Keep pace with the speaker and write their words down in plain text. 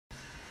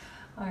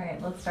All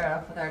right, let's start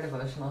off with our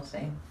devotional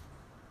today.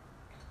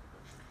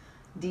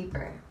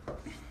 Deeper.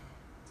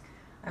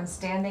 I'm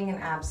standing in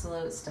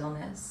absolute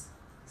stillness,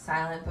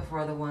 silent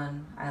before the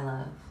one I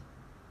love,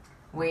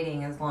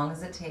 waiting as long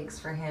as it takes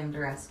for him to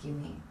rescue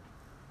me.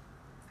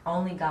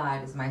 Only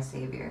God is my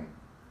Savior,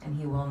 and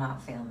he will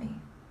not fail me.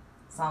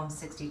 Psalm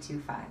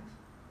 62:5.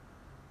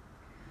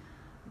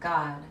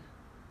 God,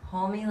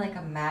 pull me like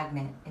a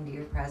magnet into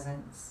your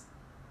presence.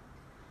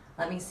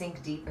 Let me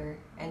sink deeper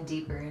and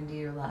deeper into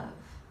your love,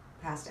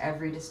 past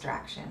every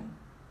distraction.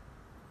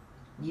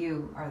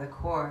 You are the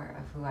core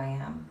of who I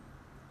am,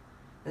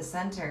 the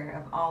center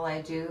of all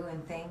I do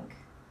and think.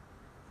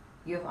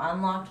 You have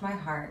unlocked my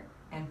heart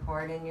and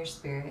poured in your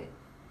spirit.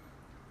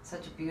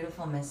 Such a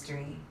beautiful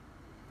mystery,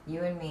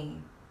 you and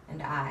me,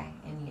 and I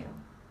in you.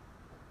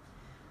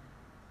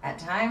 At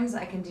times,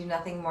 I can do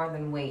nothing more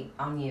than wait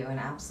on you in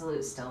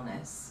absolute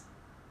stillness.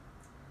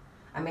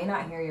 I may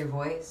not hear your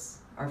voice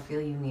or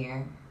feel you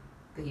near,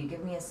 but you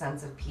give me a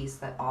sense of peace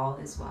that all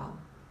is well.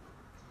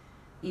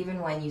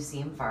 Even when you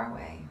seem far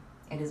away,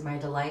 it is my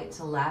delight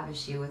to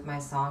lavish you with my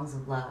songs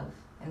of love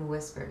and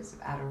whispers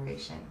of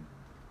adoration.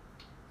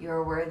 You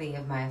are worthy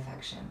of my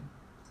affection,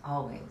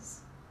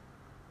 always.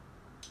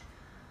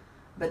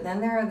 But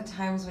then there are the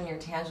times when your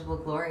tangible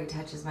glory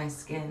touches my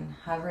skin,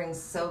 hovering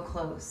so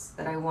close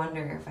that I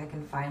wonder if I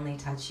can finally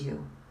touch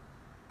you.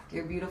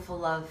 Your beautiful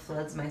love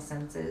floods my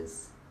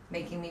senses,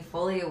 making me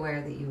fully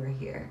aware that you are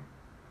here.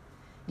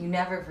 You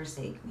never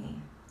forsake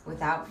me.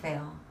 Without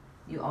fail,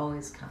 you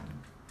always come.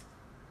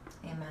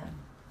 Amen.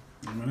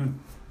 Amen.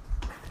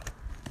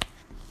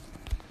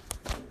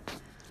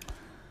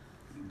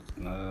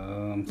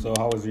 So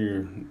how was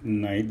your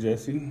night,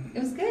 Jesse? It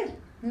was good.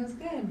 It was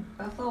good.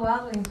 Buffalo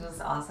Wild Wings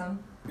was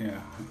awesome. Yeah.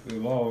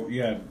 Well,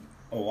 you had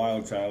a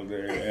wild child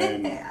there,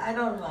 and I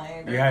don't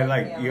mind.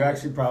 you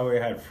actually probably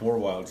had 4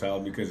 wild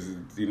child because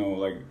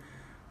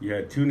you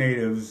had 2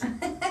 natives.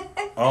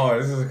 Oh,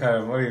 this is kind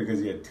of funny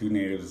because you had 2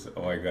 natives, a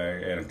white guy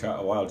and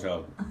a wild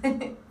child,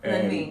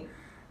 and me.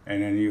 And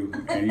then you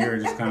were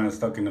just kind of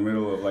stuck in the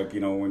middle of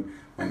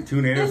when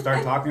 2 natives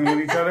start talking with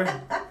each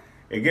other.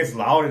 It gets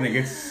loud and it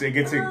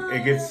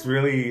gets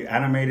really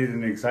animated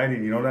and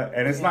excited, you know that?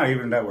 And it's not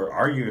even that we're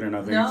arguing or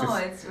nothing. No,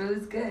 it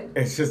was good.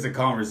 It's just a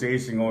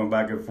conversation going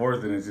back and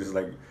forth, and it's just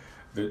like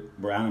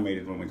we're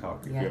animated when we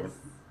talk. Yes,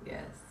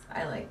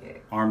 I like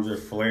it. Arms are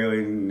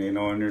flailing, and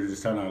they're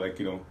just trying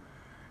to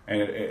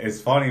and it's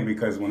funny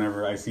because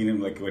whenever I seen him,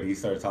 when he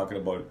started talking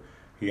about,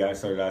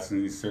 started asking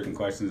these certain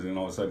questions, and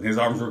all of a sudden his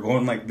arms were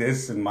going like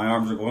this, and my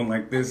arms were going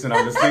like this, and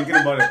I was thinking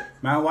about it.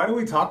 Man, why do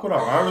we talk with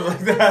our arms like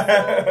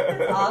that?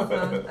 It's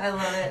awesome. I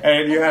love it.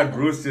 And you had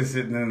Bruce just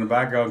sitting in the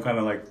background, kind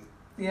of like.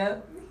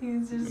 Yep,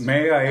 he's just.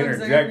 May I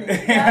interject?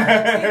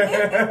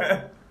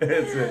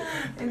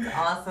 It's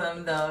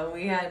awesome though.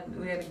 We had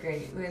a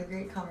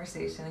great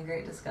conversation, a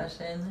great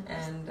discussion,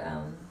 and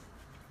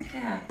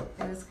it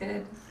was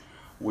good.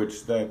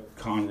 Which that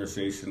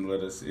conversation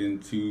led us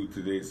into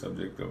today's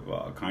subject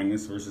of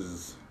kindness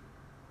versus...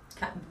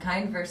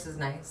 Kind versus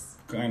nice.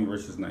 Kind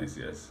versus nice,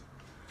 yes.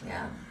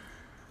 Yeah.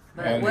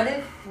 But what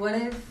if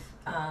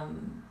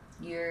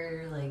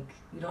you're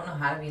you don't know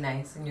how to be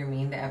nice and you're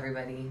mean to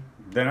everybody?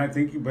 Then I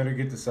think you better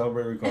get to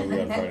Celebrate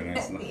Recovery on Friday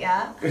nights.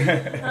 Yeah?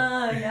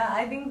 Yeah,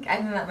 I think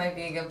that might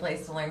be a good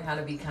place to learn how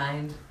to be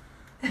kind.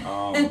 I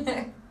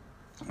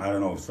don't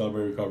know.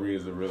 Celebrate Recovery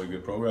is a really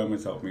good program.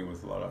 It's helped me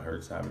with a lot of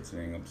hurts, habits,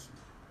 and hang-ups.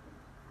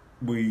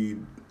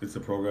 It's a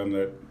program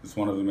that it's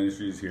one of the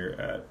ministries here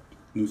at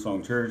New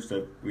Song Church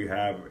that we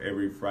have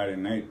every Friday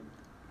night.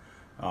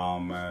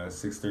 At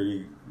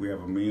 6:30 we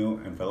have a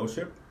meal and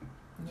fellowship.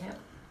 Yep.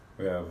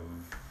 We have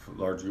a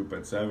large group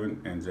at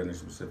 7 and gender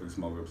specific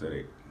small groups at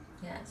 8.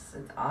 Yes,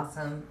 it's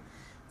awesome.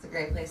 It's a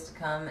great place to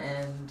come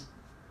and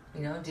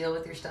deal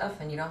with your stuff,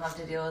 and you don't have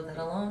to deal with it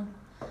alone.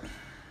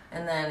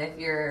 And then if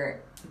you're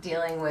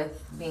dealing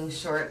with being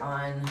short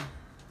on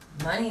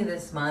money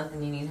this month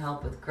and you need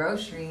help with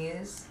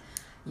groceries,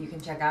 you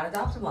can check out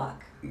Adopt a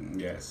Block.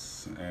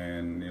 Yes,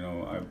 and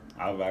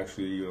I've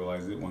actually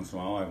utilized it once in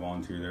a while. I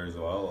volunteer there as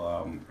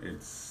well.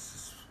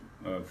 It's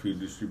a food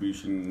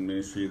distribution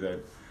ministry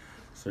that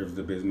serves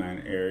the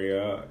Bisman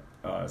area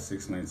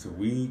 6 nights a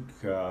week.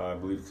 I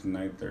believe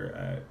tonight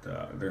they're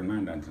in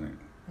Mandan tonight.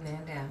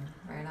 Mandan,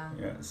 right on.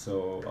 Yeah,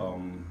 so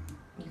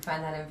you can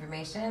find that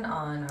information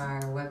on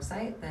our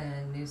website,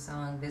 the New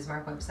Song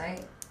Bismarck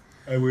website.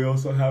 And we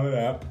also have an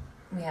app.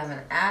 We have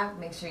an app.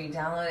 Make sure you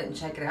download it and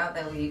check it out.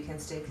 That way you can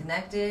stay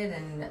connected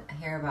and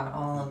hear about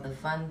all of the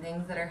fun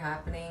things that are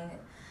happening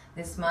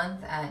this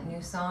month at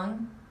New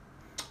Song.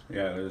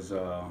 Yeah, there's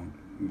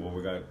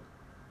we got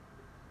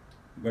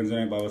Wednesday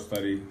night Bible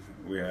study.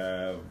 We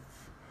have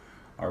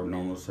our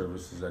normal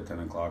services at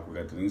 10 o'clock. We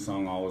got the New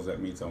Song Always that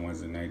meets on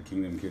Wednesday night.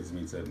 Kingdom Kids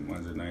meets at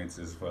Wednesday nights,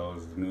 as well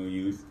as the New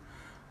Youth,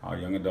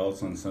 young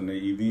adults on Sunday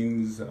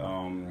evenings.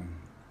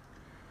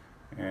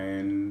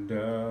 And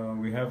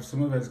we have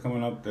some events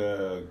coming up.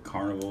 The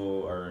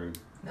carnival, or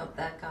nope,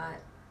 that got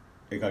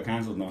It got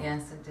canceled now.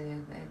 Yes, it did.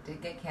 It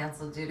did get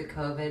canceled due to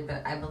COVID,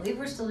 but I believe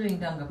we're still doing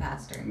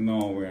Dungapaster.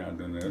 No, we're not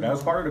doing that. That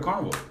was part of the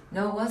carnival.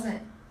 No, it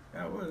wasn't.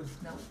 Yeah, it was.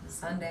 No, it was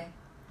Sunday.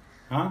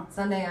 Huh?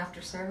 Sunday after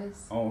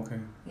service. Oh, okay.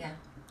 Yeah.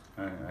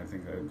 I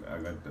think I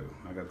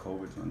got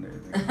COVID Sunday.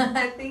 I think.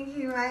 I think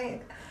he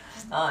might.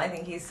 Oh, I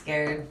think he's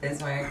scared,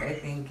 Bismarck. I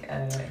think.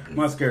 I'm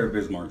not scared of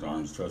Bismarck's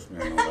arms. Trust me,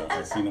 I know that.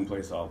 I've seen him play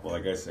softball.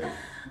 Like I say.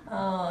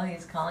 Oh,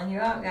 he's calling you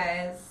out,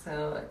 guys.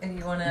 So if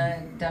you want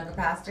to dunk a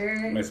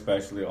pastor,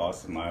 especially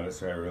Austin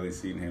Lattiser, I really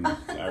seen him.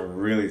 I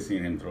really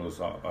seen him throw a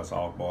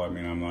softball. I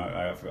mean, I'm not.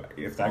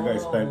 If that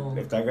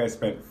guy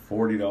spent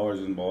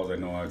 $40 in balls, I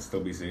know I'd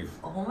still be safe.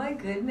 Oh my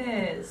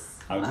goodness!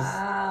 I'm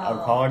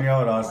calling you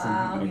out, Austin.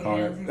 Wow, He's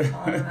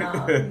calling him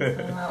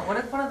out. What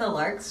if one of the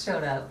Larks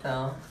showed up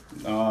though?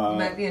 You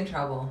might be in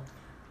trouble.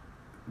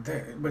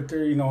 But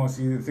they're, you know,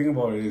 see, the thing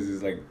about it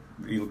is like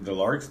the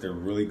Larks, they're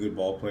really good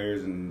ball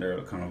players, and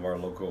they're kind of our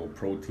local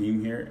pro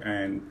team here.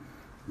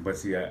 But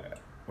see,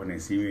 when they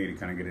see me, they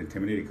kind of get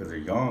intimidated because they're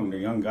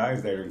young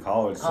guys that are in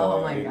college. So,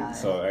 oh my God.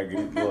 So I get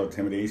a little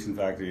intimidation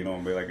factor, you know,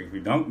 and be like, if you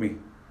dunk me.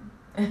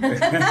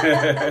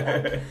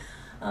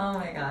 Oh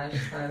my gosh,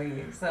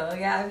 funny. So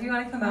yeah, if you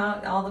want to come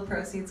out, all the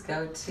proceeds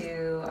go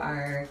to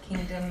our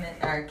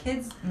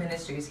kids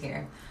ministries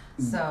here.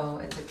 So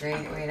it's a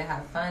great way to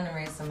have fun and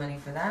raise some money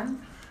for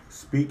them.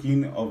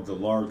 Speaking of the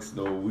Larks,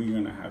 though, we're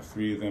going to have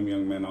 3 of them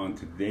young men on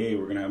today.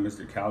 We're going to have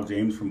Mr. Cal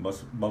James from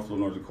Buffalo,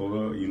 North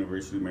Dakota,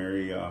 University of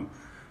Mary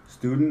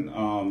student.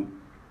 I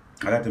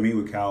got to meet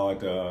with Cal at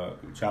the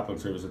chaplain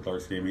service at the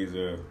Larks game.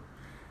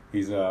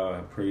 He's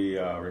a pretty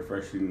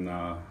refreshing,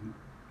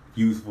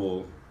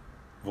 youthful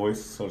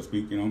voice, so to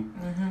speak, you know.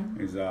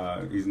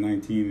 Mm-hmm. He's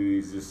 19 and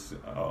he's just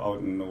out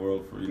in the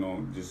world for, you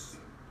know, just,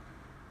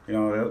 you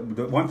know,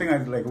 the one thing I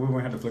like, we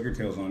won't have the flicker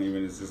tails on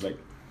even, is just like,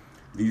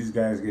 these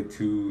guys get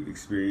to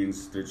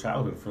experience their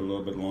childhood for a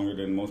little bit longer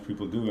than most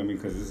people do. I mean,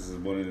 because this is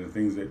one of the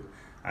things that,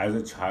 as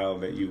a child,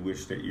 that you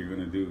wish that you're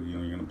gonna do. You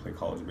know, you're gonna play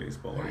college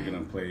baseball, or you're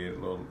gonna play it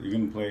You're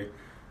gonna play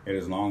it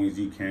as long as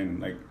you can.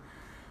 Like,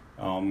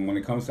 when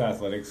it comes to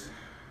athletics,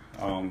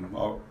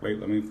 wait,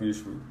 let me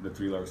finish the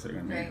 3 Larks that are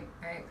gonna be.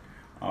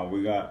 Right.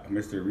 We got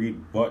Mr.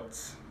 Reed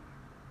Butts.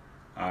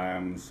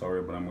 I'm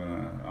sorry, but I'm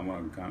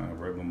gonna kind of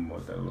rib him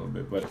about that a little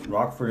bit. But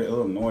Rockford,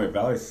 Illinois,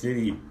 Valley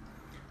City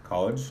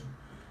College.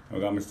 We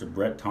got Mr.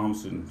 Brett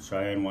Thompson,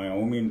 Cheyenne,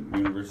 Wyoming,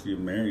 University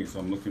of Mary. So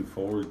I'm looking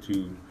forward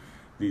to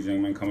these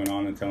young men coming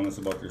on and telling us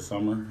about their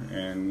summer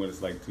and what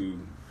it's like to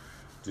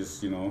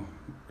just, you know,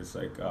 it's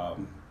like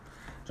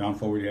John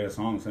Fogerty had a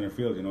song, Center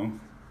Field, you know.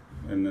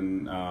 And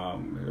then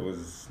it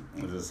was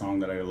a song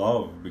that I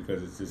love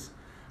because it just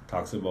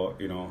talks about,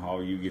 you know, how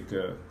you get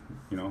to,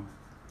 you know,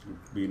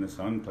 be in the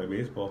sun, play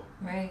baseball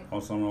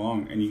all summer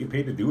long. And you get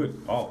paid to do it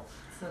all.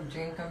 It's a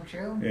dream come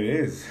true. It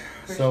is.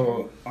 For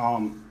sure.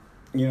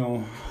 You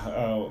know,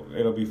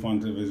 it'll be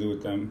fun to visit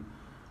with them.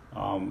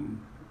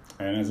 And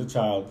as a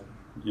child,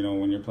 you know,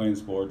 when you're playing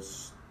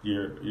sports,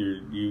 you're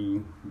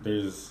in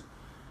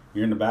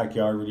the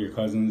backyard with your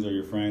cousins or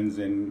your friends,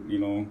 and you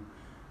know,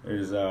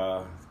 there's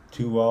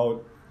 2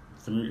 out,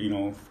 3, you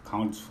know,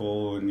 counts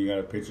full, and you got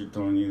a pitcher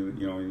throwing you,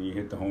 you know, and you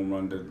hit the home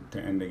run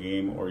to end the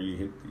game, or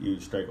you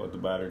strike out the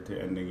batter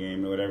to end the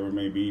game, or whatever it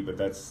may be. But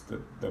that's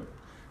the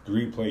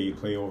replay you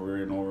play over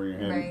and over in your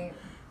head. Right.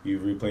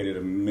 You've replayed it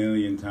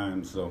 1,000,000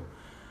 times, so.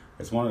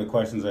 It's one of the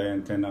questions I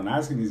intend on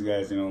asking these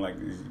guys, you know, like,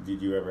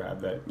 did you ever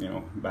have that, you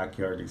know,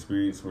 backyard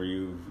experience where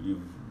you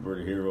were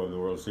the hero of the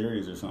World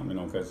Series or something, you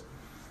know, because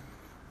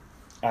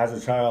as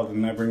a child,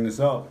 and I bring this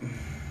up,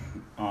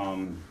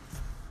 I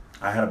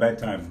had a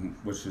bedtime,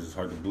 which is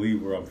hard to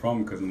believe where I'm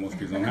from because most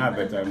kids don't have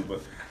bedtime,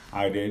 but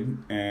I did,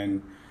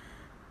 and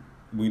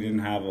we didn't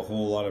have a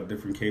whole lot of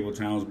different cable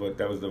channels, but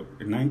that was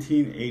in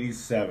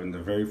 1987, the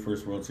very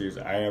first World Series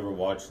I ever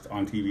watched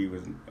on TV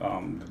was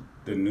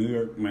the New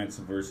York Mets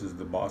versus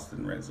the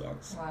Boston Red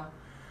Sox. Wow.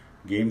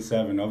 Game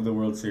 7 of the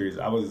World Series.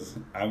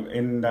 I'm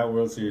in that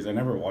World Series. I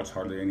never watched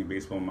hardly any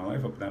baseball in my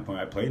life up to that point.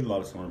 I played a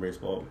lot of summer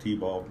baseball,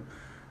 T-ball,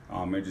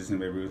 Midgets and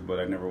Baby Ruth, but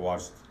I never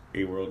watched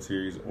a World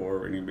Series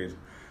or any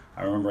baseball.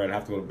 I remember I'd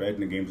have to go to bed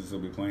and the games would still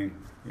be playing,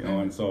 you know,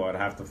 and so I'd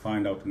have to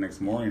find out the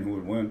next morning who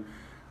would win.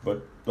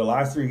 But the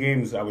last 3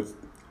 games, I would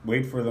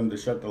wait for them to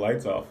shut the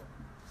lights off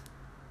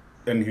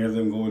and hear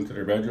them go into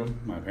their bedroom,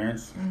 my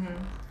parents. Mm-hmm.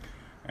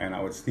 And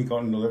I would sneak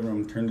out in the living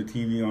room, turn the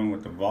TV on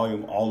with the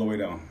volume all the way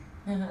down.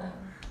 Mm-hmm.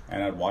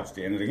 And I'd watch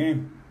the end of the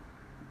game.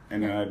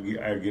 And then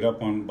I'd get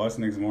up on the bus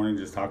next morning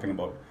just talking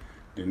about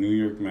the New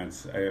York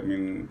Mets. I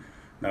mean,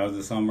 that was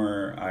the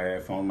summer I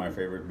found my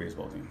favorite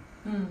baseball team.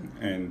 Mm.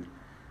 And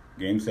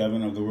Game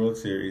 7 of the World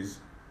Series,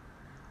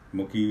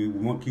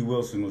 Mookie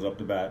Wilson was up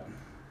to bat.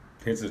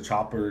 Hits a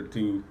chopper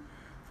to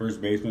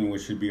first baseman,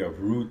 which should be a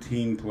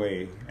routine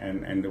play,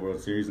 and end the World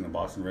Series, and the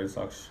Boston Red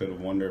Sox should have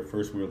won their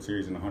first World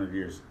Series in 100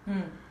 years.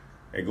 Mm.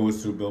 It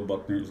goes through Bill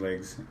Buckner's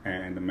legs,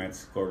 and the Mets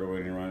scored a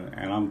winning run,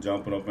 and I'm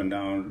jumping up and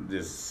down,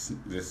 this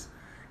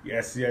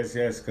yes,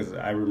 because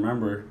I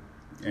remember,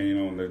 and you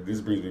know,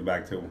 this brings me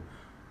back to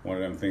one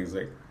of them things,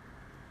 like,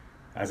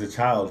 as a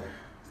child,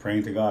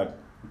 praying to God,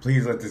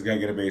 please let this guy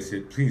get a base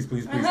hit, please,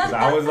 please, please. Because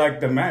I was like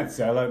the Mets.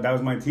 That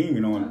was my team,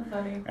 you know. That's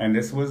funny. And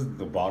this was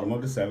the bottom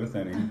of the 7th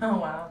inning. Oh,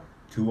 wow.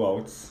 2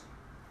 outs.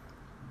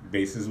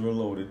 Bases were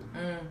loaded.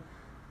 Mm.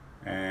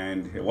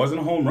 And it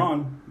wasn't a home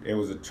run. It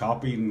was a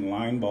choppy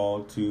line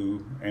ball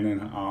and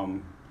then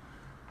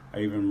I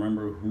even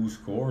remember who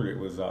scored. It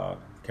was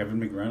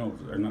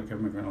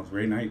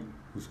Ray Knight,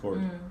 who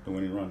scored the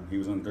winning run. He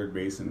was on third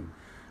base, and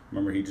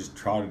remember he just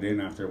trotted in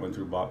after it went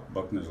through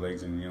Buckner's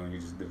legs, and he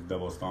just did a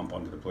double stomp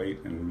onto the plate,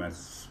 and the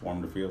Mets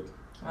swarmed the field.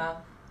 Wow.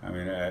 I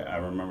mean, I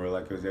remember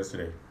like it was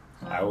yesterday.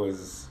 Wow. I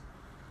was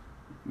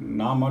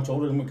not much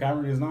older than what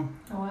Cavalry is now.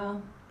 Oh,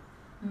 wow.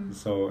 Mm.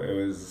 So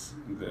it's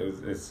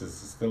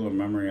just still a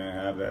memory I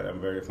have that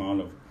I'm very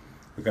fond of,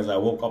 because I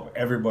woke up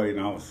everybody in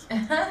the house.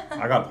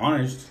 I got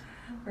punished.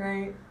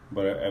 Right.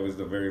 But it was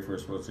the very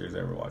first World Series I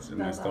ever watched, and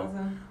That's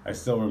awesome. I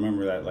still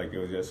remember that like it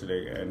was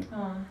yesterday.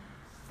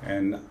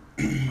 And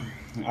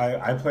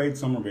I played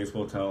summer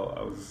baseball till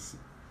I was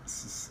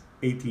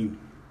 18.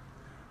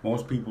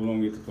 Most people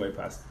don't get to play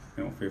past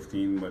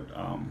 15, but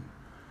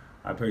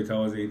I played till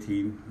I was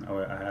 18.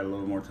 I had a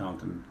little more talent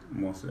than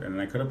most,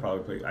 and I could have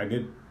probably played. I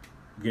did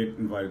get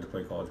invited to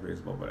play college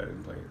baseball, but I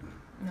didn't play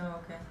it. No,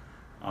 okay.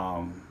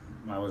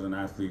 I was an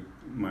athlete.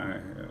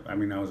 I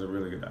was a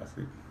really good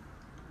athlete,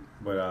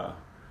 but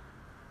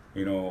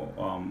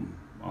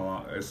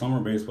summer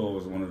baseball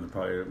was one of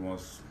probably the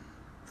most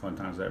fun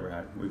times I ever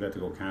had. We got to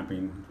go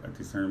camping at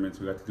these tournaments.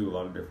 We got to do a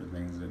lot of different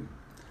things, and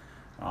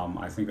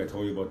I think I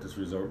told you about this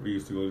resort we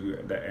used to go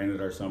to that ended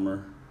our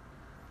summer.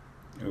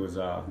 It was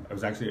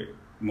actually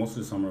most of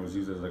the summer was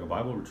used as like a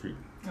Bible retreat.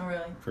 Oh,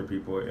 really? For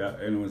people, yeah,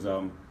 and it was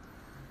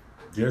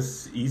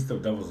just east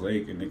of Devil's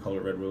Lake, and they call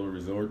it Red Willow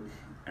Resort.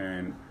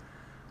 And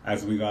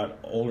as we got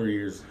older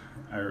years,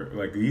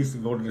 we used to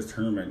go to this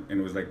tournament, and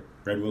it was like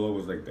Red Willow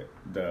was like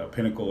the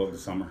pinnacle of the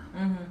summer.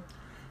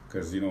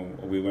 Because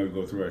we went to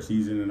go through our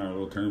season and our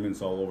little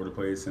tournaments all over the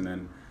place, and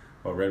then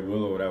Red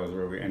Willow, that was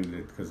where we ended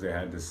it, because they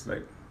had this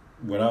like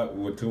what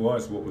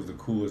was the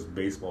coolest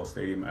baseball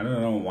stadium. I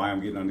don't know why I'm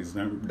getting on these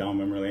down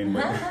memory lane,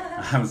 but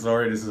I'm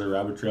sorry, this is a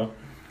rabbit trail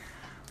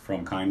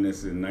from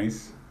kindness and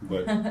nice,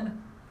 but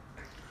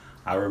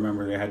I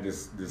remember they had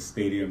this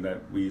stadium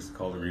that we used to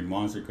call the Reed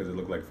Monster, because it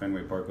looked like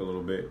Fenway Park a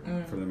little bit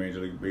from the Major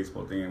League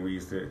Baseball thing, and we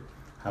used to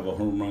have a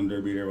home run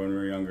derby there when we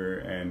were younger.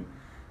 And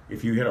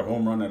if you hit a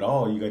home run at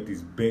all, you got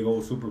these big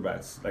old super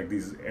bats, like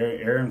these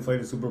air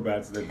inflated super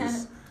bats that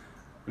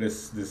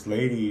this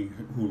lady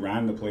who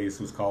ran the place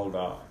was called,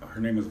 her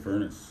name was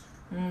Vernus.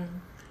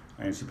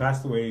 And she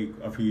passed away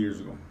a few years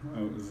ago.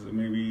 It was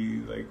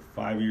maybe like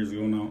 5 years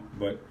ago now,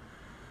 but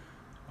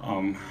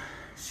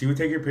she would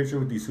take your picture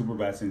with these super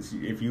bats, and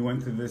if you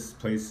went to this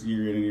place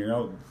year in and year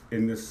out,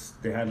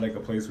 they had like a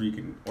place where you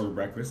can order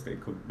breakfast. They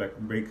cooked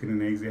bacon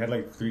and eggs. They had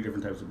like 3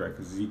 different types of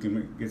breakfasts. You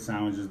can get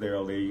sandwiches there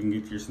all day. You can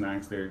get your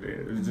snacks there.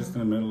 It was just in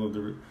the middle of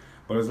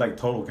but it was like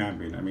total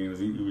camping. I mean,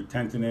 you were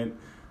tenting it.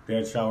 They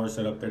had showers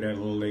set up there. They had a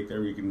little lake there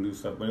where you can do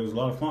stuff. But it was a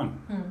lot of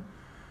fun.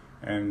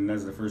 And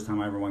that's the first time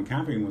I ever went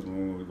camping, was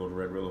when we would go to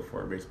Red Willow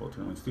for our baseball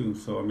tournaments too.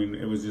 So I mean,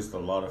 it was just a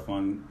lot of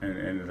fun, and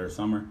it ended our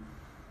summer.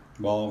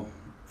 Well,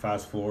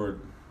 fast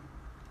forward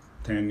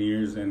 10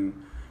 years, and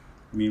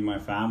me and my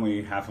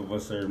family, half of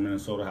us are in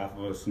Minnesota, half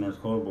of us in North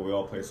Dakota, but we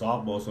all play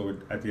softball. So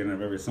at the end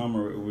of every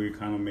summer, we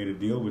kind of made a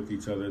deal with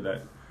each other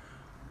that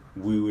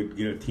we would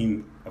get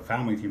a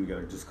family team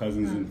together, just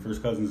cousins and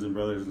first cousins and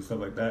brothers and stuff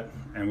like that,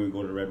 and we'd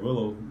go to Red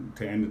Willow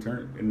to end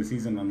the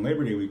season on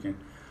Labor Day weekend.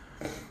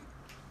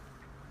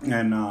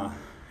 And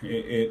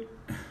it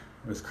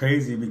was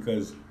crazy,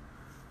 because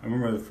I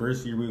remember the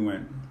first year we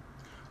went,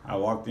 I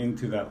walked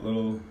into that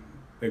little,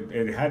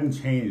 it hadn't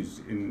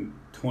changed in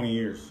 20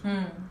 years.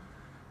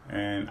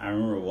 And I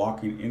remember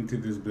walking into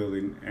this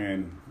building,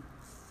 and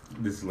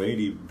this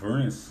lady,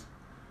 Vernus,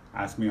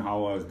 asked me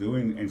how I was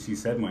doing, and she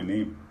said my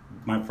name,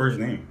 my first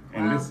name.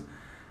 Wow.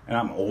 And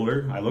I'm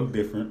older, I look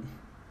different.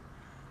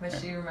 But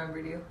she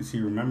remembered you. She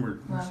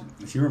remembered. Wow.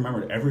 She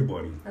remembered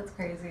everybody. That's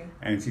crazy.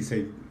 And she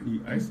said,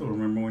 "I still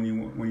remember when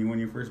you won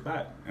your first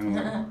bat." And I'm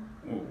like,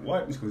 well,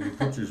 "What?" And she goes, "Your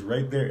picture's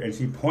right there." And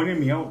she pointed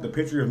me out the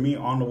picture of me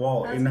on the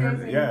wall. That's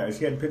crazy. Yeah,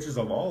 she had pictures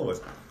of all of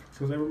us. She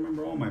goes, "I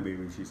remember all my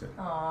babies," she said.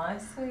 Aw,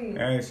 sweet.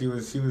 And she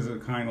was a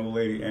kind old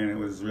lady, and it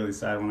was really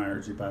sad when I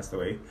heard she passed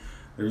away.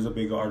 There was a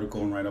big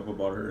article and write-up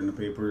about her in the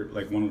paper,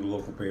 like one of the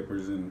local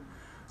papers, and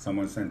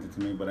someone sent it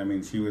to me. But I mean,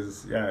 it's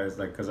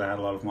like, because I had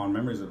a lot of fond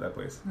memories of that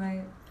place.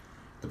 Right.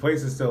 The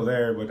place is still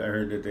there, but I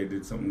heard that they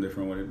did something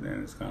different with it,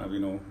 and it's kind of,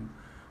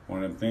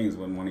 one of them things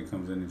when money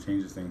comes in and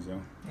changes things,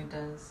 It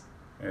does.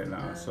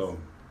 And so,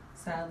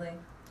 sadly.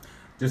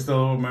 just a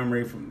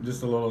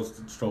little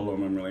stroll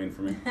on memory lane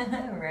for me.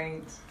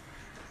 Right.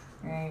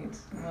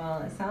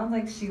 Well, it sounds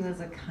like she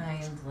was a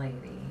kind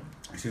lady.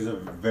 She's a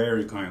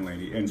very kind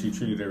lady, and she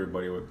treated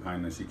everybody with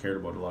kindness. She cared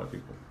about a lot of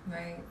people.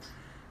 Right.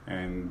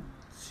 And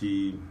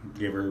she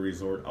gave her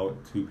resort out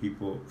to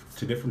people,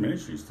 to different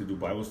ministries, to do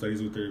Bible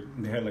studies with her.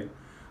 They had like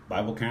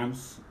Bible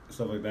camps,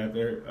 stuff like that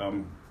there.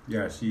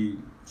 She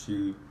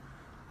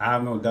I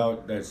have no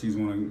doubt that she's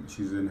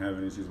in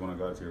heaven, and she's one of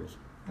God's heroes.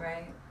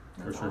 Right.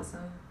 That's For sure.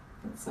 awesome.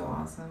 That's so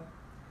awesome.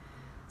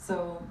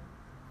 So,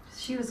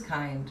 she was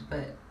kind,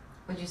 but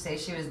would you say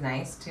she was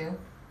nice too?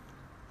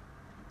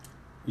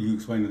 You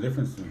explain the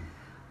difference to me.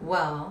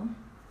 Well,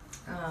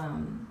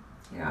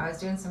 I was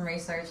doing some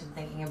research and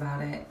thinking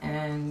about it,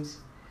 and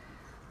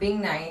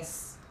being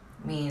nice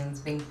means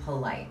being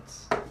polite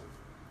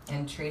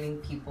and treating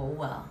people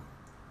well.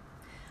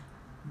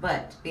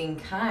 But being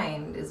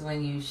kind is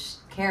when you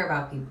care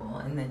about people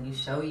and then you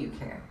show you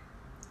care.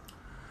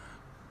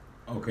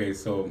 Okay,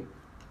 so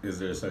is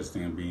there such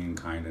thing as being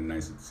kind and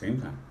nice at the same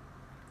time?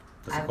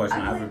 That's a question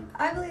I have.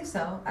 I believe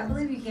so. I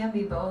believe you can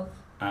be both.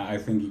 I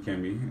think you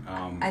can be.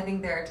 I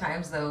think there are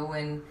times though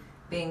when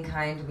being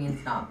kind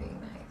means not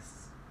being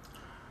nice.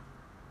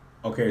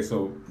 Okay,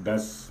 so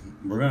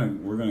we're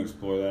gonna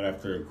explore that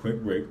after a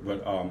quick break.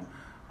 But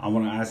I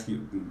want to ask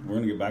you. We're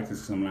gonna get back to this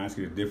because I'm gonna ask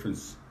you the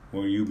difference.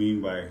 What you mean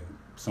by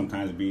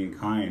sometimes being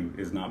kind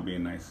is not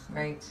being nice?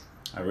 Right.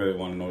 I really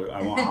want to know.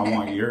 I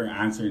want your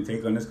answer and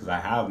take on this because I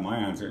have my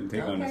answer and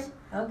take on this.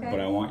 Okay. But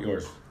I want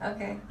yours.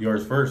 Okay.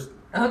 Yours first.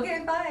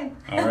 Okay, fine.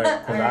 All right.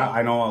 Because All right.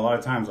 I know a lot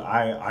of times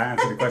I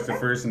answer the question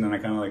first and then I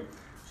kind of like,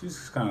 she's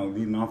just kind of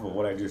leading off of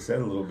what I just said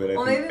a little bit.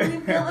 Well, I think. maybe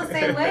we feel the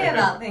same way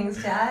about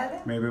things,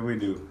 Chad. Maybe we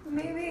do.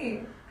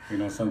 Maybe.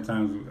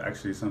 Sometimes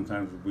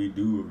we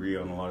do agree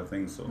on a lot of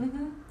things. So.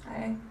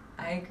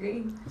 I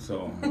agree.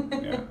 So,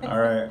 yeah. All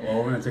right. Well,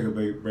 we're going to take a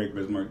break,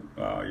 Bismarck.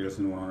 You're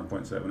listening to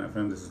 100.7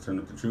 FM. This is Turn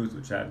Up the Truth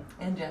with Chad.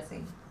 And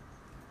Jesse.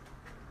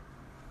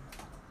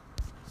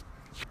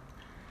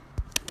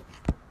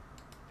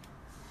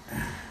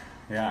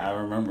 Yeah, I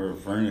remember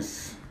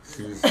Furnace.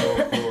 She was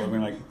so cool. I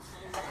mean,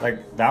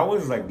 like that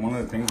was like one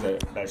of the things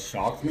that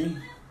shocked me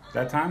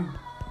that time.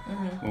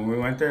 Mm-hmm. When we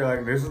went there.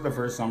 Like, this is the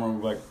first summer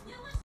we like.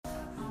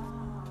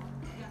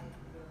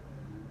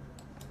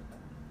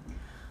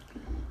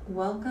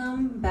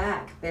 Welcome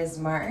back,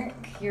 Bismarck.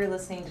 You're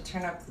listening to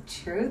Turn Up the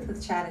Truth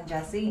with Chad and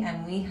Jesse,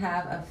 and we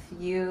have a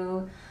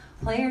few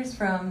players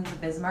from the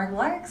Bismarck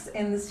Larks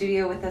in the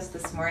studio with us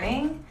this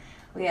morning.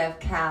 We have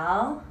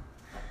Cal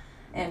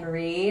and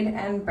Reed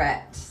and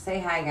Brett.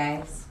 Say hi,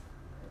 guys.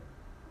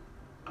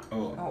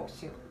 Oh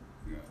shoot.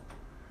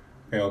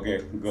 Okay.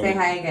 Go Say ahead.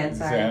 hi again,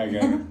 sorry. Say hi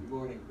again. Good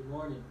morning. Good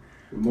morning.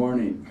 Good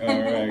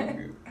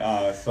morning.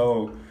 All right.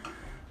 So,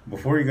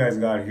 before you guys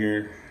got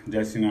here,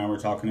 Jesse and I were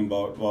talking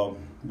about,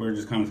 we were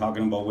just kind of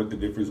talking about what the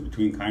difference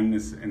between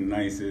kindness and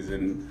nice is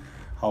and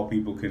how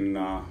people can,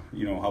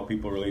 how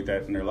people relate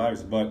that in their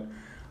lives. But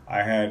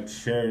I had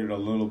shared a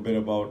little bit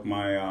about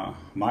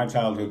my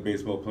childhood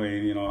baseball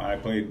playing. I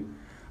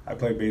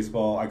played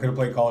baseball. I could have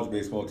played college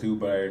baseball too,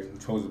 but I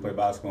chose to play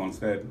basketball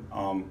instead.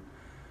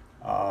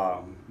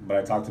 But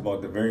I talked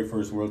about the very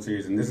first World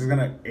Series, and this is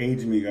gonna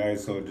age me,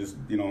 guys. So just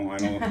I know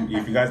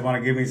if you guys want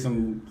to give me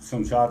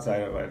some shots,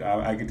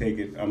 I could take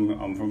it.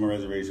 I'm from a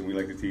reservation. We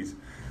like to tease.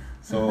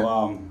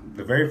 So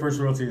the very first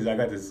World Series I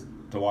got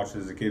to watch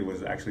as a kid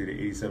was actually the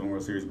 '87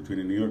 World Series between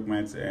the New York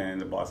Mets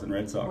and the Boston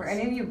Red Sox. Were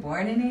any of you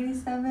born in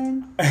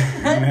 '87?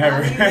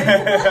 Never.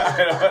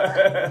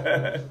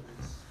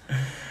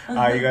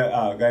 You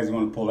guys, you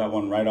want to pull that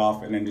one right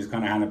off and then just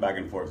kind of hand it back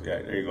and forth.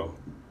 Yeah, there you go.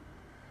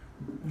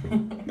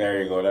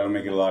 There you go. That'll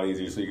make it a lot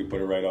easier, so you can put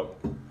it right up.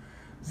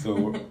 So,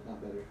 Not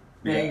better.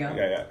 There you go.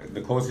 Yeah.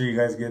 The closer you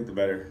guys get, the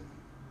better.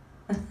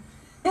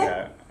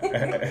 Yeah.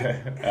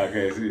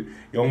 Okay. So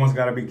you almost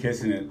gotta be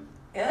kissing it.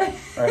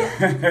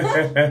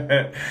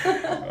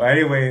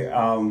 Anyway.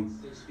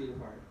 6 feet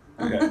apart.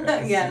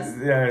 Yeah, Yes.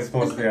 Yeah, it's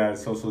supposed to. Yeah,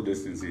 social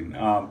distancing.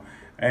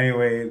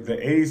 Anyway, the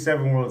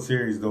 '87 World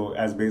Series, though,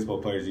 as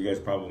baseball players, you guys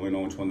probably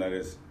know which one that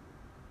is.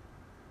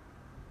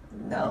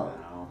 No.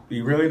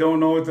 You really don't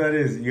know what that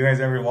is? You guys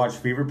ever watch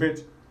Fever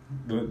Pitch,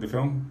 the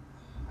film?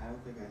 I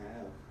don't think I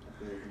have. I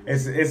feel like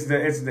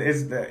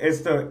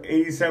It's the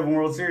 '87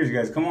 World Series, you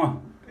guys. Come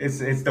on, it's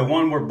the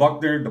one where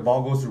the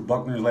ball goes through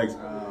Buckner's legs.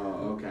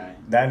 Oh, okay.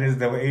 That is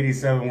the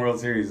 '87 World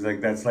Series.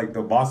 Like, that's like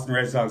the Boston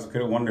Red Sox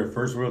could have won their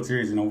first World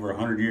Series in over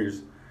 100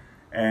 years,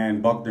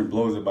 and Buckner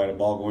blows it by the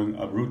ball going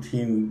a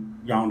routine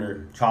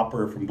grounder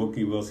chopper from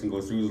Bookie Wilson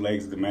goes through his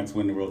legs. The Mets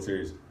win the World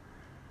Series.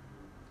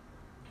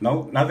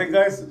 No, nothing,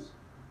 guys.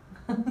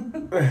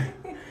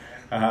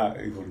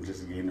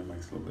 Just gain their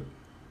mics a little bit.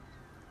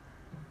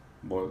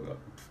 Both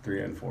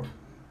 3 and 4,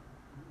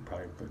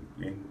 probably, but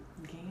gain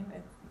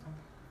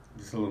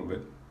just a little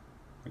bit.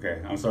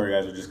 Okay, I'm sorry,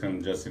 guys. We're just gonna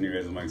adjust in your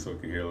guys' mic so we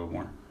can hear a little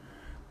more,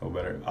 a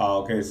little better.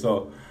 Okay,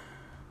 so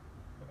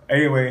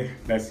anyway,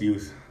 that's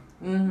youth.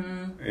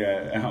 Mm-hmm.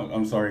 Yeah,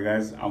 I'm sorry,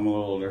 guys. I'm a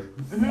little older.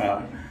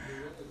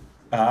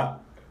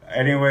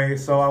 Anyway,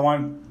 so I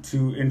want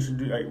to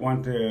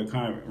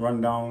kind of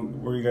run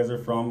down where you guys are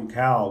from.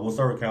 Cal, we'll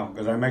start with Cal,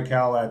 because I met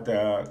Cal at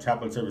the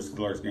Chaplain Services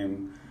Larks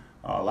game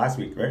last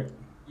week, right?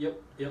 Yep.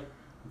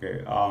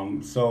 Okay,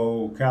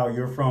 so Cal,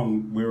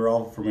 we were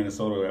all from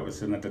Minnesota that was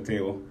sitting at the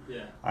table.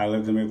 Yeah. I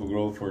lived in Maple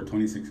Grove for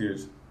 26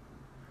 years.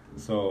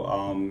 So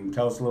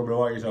tell us a little bit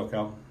about yourself,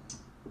 Cal.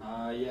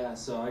 Yeah,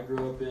 so I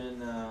grew up in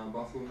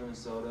Buffalo,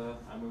 Minnesota.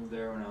 I moved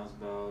there when I was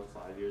about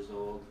 5 years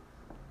old.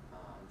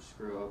 Just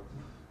grew up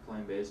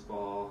playing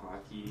baseball,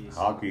 hockey,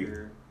 Hockey.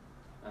 soccer,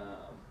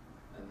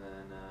 and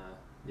then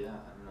I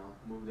don't know,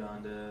 moved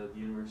on to the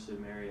University of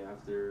Mary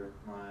after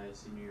my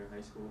senior year of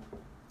high school.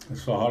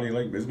 So how do you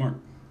like Bismarck?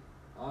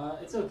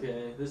 It's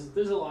okay.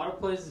 There's a lot of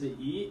places to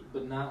eat,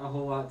 but not a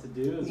whole lot to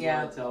do. Is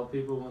Yeah. what I tell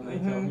people when they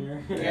come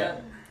here.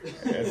 Yeah.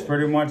 That's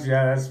pretty much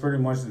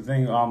the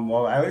thing.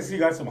 Well, at least you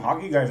got some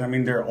hockey guys. I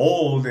mean, they're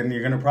old, and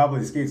you're gonna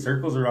probably skate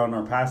circles around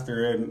our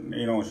pastor and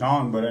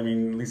Sean. But I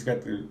mean, at least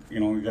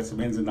you got some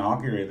ins in the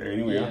hockey right there.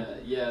 Anyway,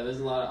 Yeah. There's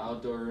a lot of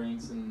outdoor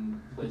rinks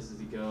and places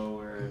to go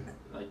where,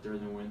 like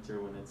during the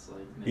winter when it's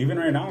like Even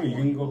right now, you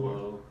can go.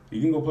 below. You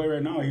can go play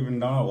right now. Even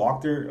down at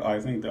Wachter, I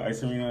think the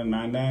ice arena in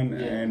Mandan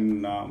Yeah.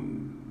 and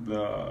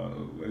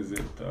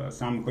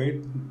Sam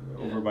McQuaid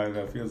over Yeah. by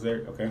the fields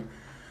there. Okay.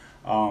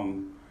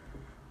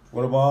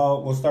 What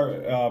about we'll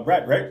start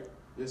Brett, right?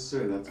 Yes,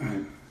 sir. That's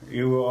me.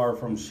 You are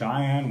from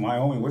Cheyenne,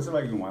 Wyoming. What's it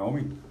like in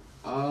Wyoming?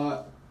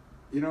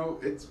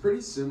 It's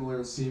pretty similar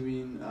to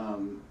Seaming.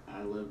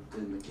 I lived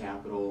in the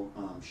capital,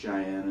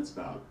 Cheyenne. It's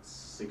about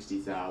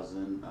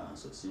 60,000,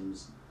 so it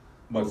seems.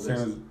 About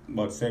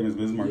the same as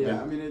Bismarck. Yeah, then?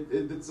 I mean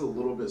it's a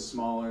little bit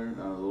smaller,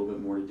 a little bit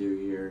more to do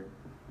here.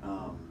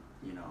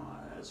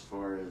 As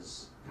far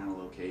as kind of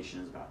location,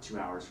 it's about 2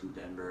 hours from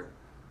Denver.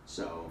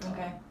 So,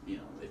 Okay.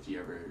 if you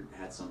ever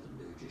had something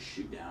to do, just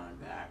shoot down and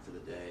back for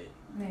the day.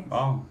 Nice.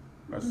 Wow,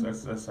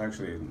 that's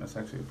actually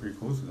pretty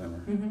close to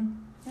Denver.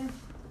 Mm-hmm.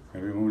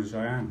 Maybe move to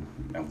Cheyenne.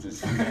 I'm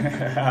just.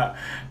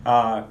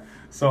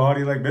 So how do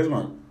you like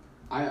Bismarck?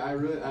 I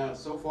really,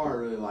 so far I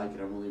really like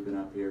it. I've only been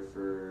up here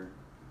for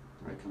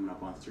probably coming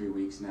up on 3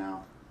 weeks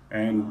now.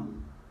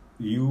 And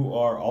you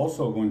are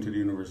also going to the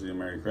University of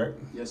Mary, correct?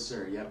 Yes,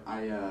 sir. Yep.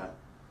 I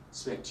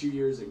spent 2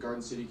 years at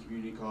Garden City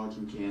Community College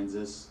in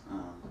Kansas,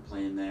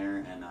 playing there,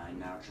 and I'm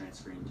now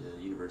transferring to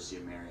the University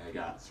of Mary. I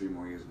got 3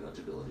 more years of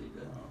eligibility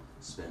to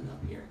spend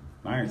up here.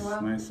 Nice, Wow.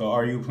 nice. So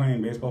are you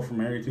playing baseball for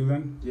Mary too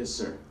then? Yes,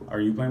 sir.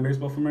 Are you playing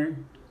baseball for Mary?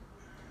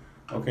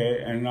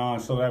 Okay, and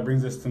so that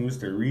brings us to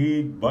Mr.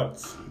 Reed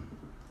Butts.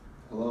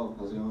 Hello,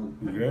 how's it going?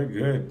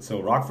 Good.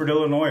 So Rockford,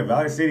 Illinois,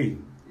 Valley City.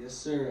 Yes,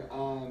 sir.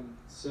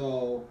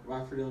 So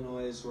Rockford,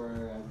 Illinois is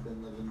where I've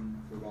been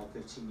living for about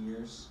 15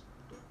 years.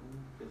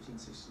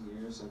 16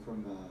 years. I'm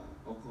from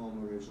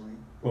Oklahoma originally.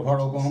 What part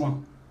of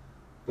Oklahoma?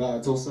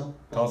 Tulsa.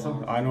 Tulsa?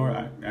 I know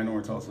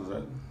where Tulsa's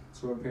at.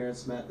 That's where my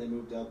parents met. They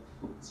moved up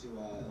to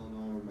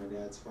Illinois, where my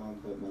dad's from.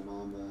 But my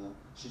mom,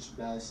 she's from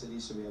Valley City,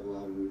 so we have a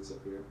lot of roots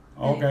up here.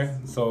 Okay,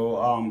 Nice.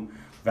 so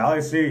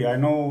Valley City.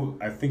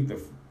 I think the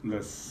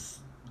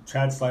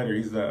Chad Slider.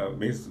 He's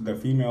the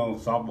female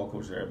softball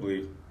coach there, I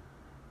believe.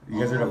 You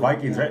guys are the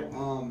Vikings, yeah. right?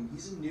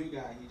 He's a new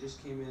guy. He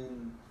just came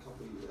in a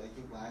couple of years, I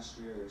think last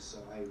year. So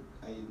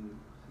I didn't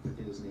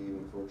forget his name,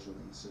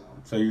 unfortunately. So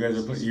So you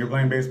guys you're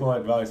playing baseball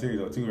at Valley City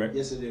though too, right?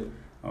 yes, I do.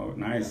 Oh,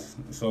 nice.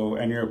 So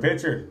and you're a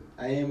pitcher.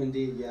 I am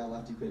indeed, yeah,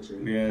 lefty pitcher.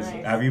 Yes.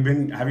 Nice. Have you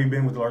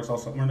been with the Larks all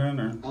summer then,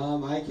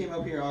 or? I came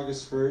up here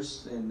August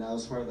 1st, and I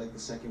was part of like the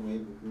second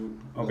wave of group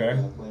Okay.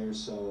 of players,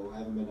 so I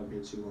haven't been up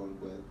here too long,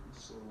 but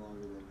it's a little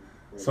longer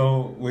than.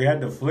 So we had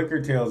the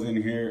Flicker Tails in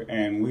here,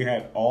 and we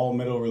had all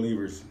middle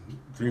relievers,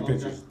 three Okay.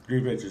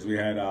 pitchers. We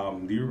had.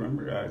 Do you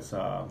remember? It's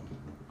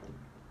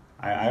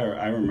I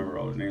remember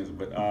all the names,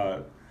 but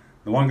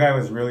the one guy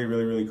was really,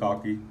 really, really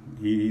cocky.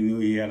 He knew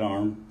he had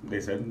arm.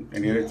 They said,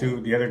 and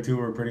the other two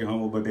were pretty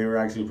humble, but they were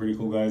actually pretty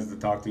cool guys to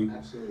talk to.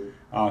 Absolutely.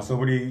 So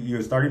what you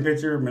a starting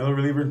pitcher, middle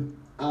reliever?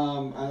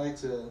 I like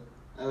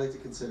to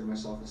consider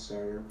myself a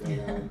starter, but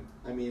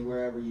I mean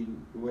whatever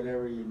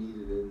you're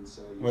needed in,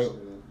 so you're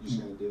just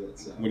gonna do it.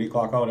 So. What do you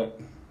clock out at?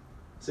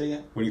 Say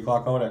again. What do you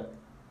clock out at?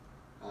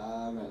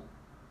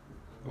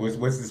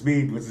 What's the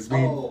speed? What's the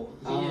speed? Oh,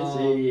 He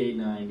is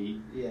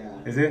 88-90. yeah.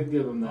 Is it?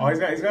 Give him that. Oh,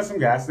 he's got some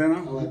gas then,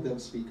 huh? I'll let them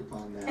speak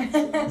upon that.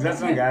 So. Is that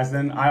some gas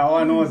then? All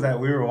I know is that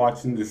we were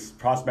watching this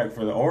prospect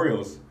for the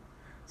Orioles.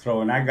 So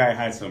when that guy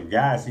had some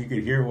gas, you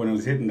could hear when it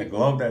was hitting the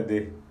glove that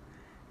day.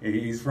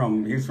 He's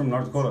from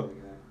North Dakota.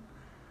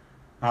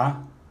 Huh?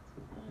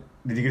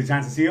 Did you get a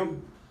chance to see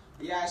him?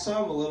 Yeah, I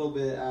saw him a little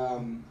bit. I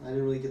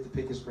didn't really get to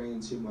pick his brain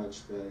too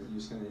much, but he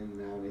was kind of in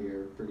and out of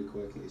here pretty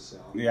quickly. So.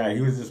 Yeah, he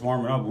was just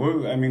warming up.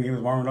 He was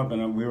warming up,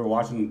 and we were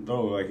watching him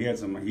throw. Like he had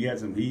some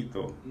heat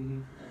though.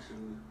 Mm-hmm,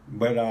 absolutely.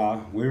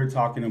 But we were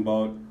talking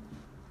about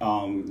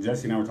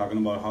Jesse and I were talking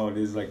about how it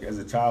is like as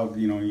a child.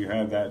 You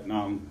have that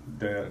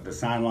the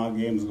sandlot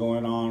games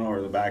going on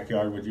or the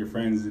backyard with your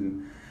friends,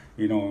 and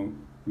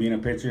being a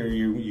pitcher,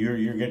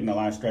 you're getting the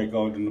last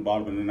strikeout in the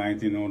bottom of the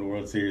ninth, the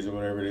World Series or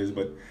whatever it is.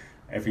 But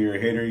if you're a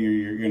hitter,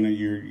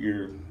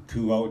 you're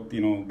 2 out,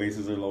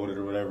 bases are loaded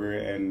or whatever,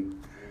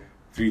 and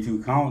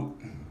 3-2 count,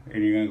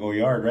 and you're gonna go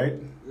yard, right?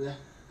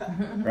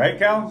 Right,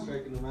 Cal?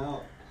 Striking them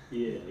out.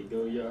 Yeah,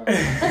 go yard.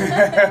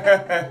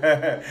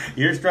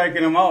 You're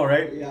striking them out,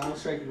 right? Yeah, I'm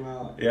striking them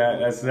out. Yeah,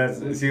 that's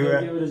see He'll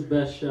what. give it his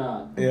best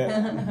shot.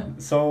 Yeah.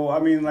 So I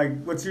mean,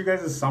 like, what's your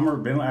guys' summer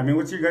been like? I mean,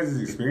 what's your guys'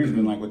 experience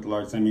been like with the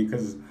Larks? I mean,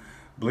 because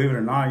believe it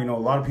or not, a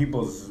lot of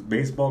people's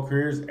baseball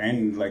careers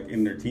end like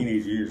in their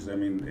teenage years. I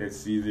mean,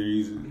 it's either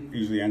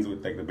usually ends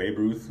with like the Babe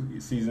Ruth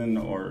season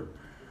or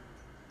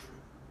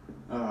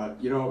Out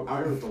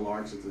here with the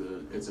Larks,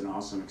 it's an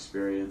awesome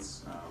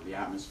experience. The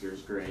atmosphere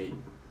is great.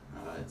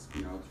 It's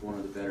one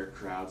of the better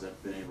crowds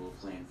I've been able to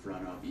play in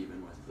front of,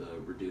 even with the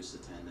reduced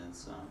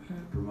attendance. The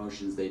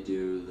promotions they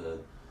do,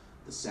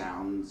 the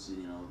sounds,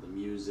 the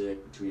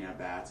music between at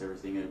bats,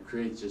 everything. It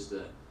creates just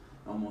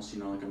almost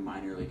like a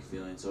minor league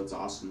feeling. So it's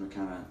awesome to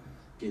kind of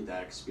get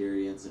that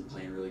experience and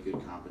play in really good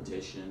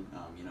competition.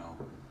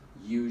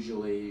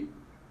 Usually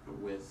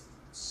with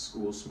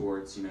school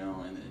sports, and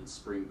in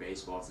spring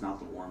baseball, it's not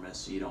the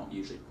warmest, so you don't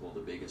usually pull the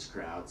biggest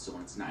crowd. So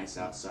when it's nice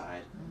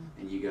outside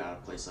and you got a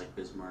place like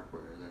Bismarck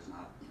where there's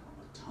not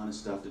a ton of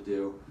stuff to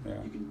do,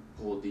 you can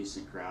pull a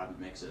decent crowd and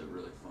makes it a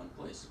really fun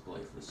place to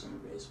play for summer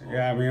baseball.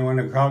 Yeah, I mean, when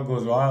the crowd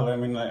goes wild, I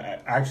mean,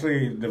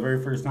 actually, the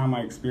very first time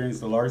I experienced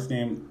the Larks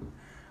game,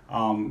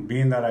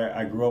 being that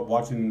I grew up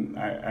watching,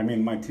 I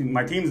mean, my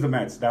team's the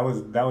Mets. That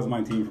was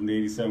my team from the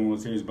 '87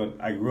 World Series.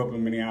 But I grew up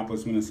in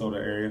Minneapolis, Minnesota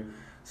area,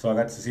 so I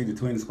got to see the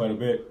Twins quite a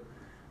bit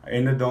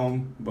in the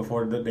Dome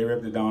before they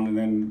ripped it down, and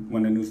then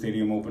when the new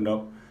stadium opened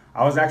up.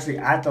 I was actually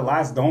at the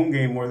last Dome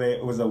game where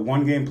it was a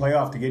one-game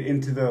playoff to get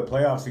into the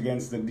playoffs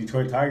against the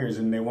Detroit Tigers,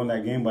 and they won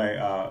that game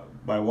by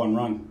 1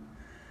 run.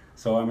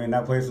 So I mean,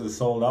 that place was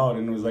sold out,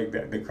 and it was like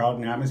the crowd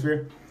and the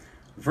atmosphere.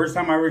 The first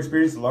time I ever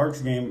experienced the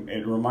Larks game,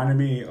 it reminded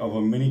me of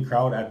a mini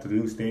crowd at the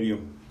new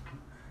stadium.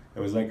 It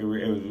was like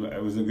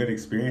it was a good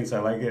experience. I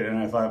like it, and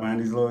I thought, man,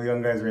 these little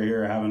young guys right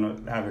here are having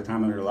the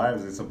time of their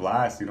lives. It's a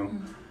blast, Yeah,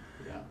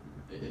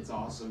 it's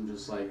awesome.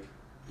 Just like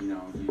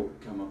you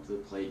come up to the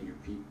plate and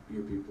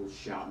your people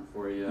shouting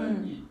for you,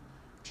 and you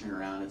turn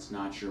around, it's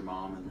not your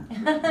mom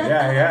and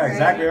yeah,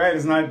 exactly right.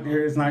 It's not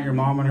your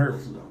mom and her,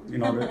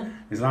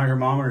 it's not your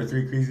mom and her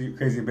 3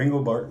 crazy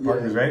bingo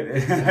partners,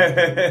 right?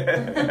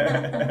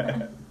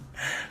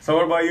 So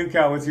what about you,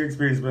 Cal? What's your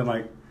experience been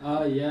like?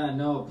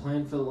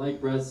 Like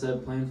Brett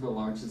said, playing for the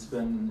Larks, it's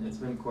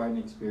been quite an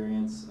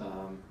experience.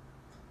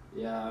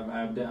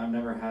 I've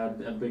never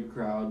had a big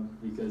crowd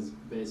because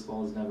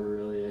baseball is never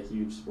really a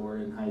huge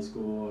sport in high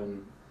school,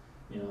 and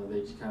they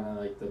just kind of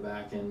like the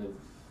back end of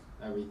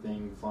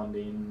everything,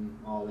 funding,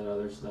 all that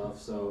other stuff.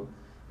 So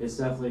it's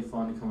definitely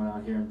fun coming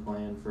out here and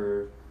playing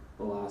for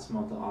the last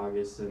month of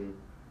August, and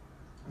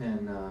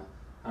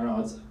I don't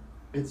know,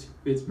 it's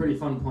pretty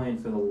fun playing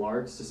for the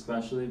Larks,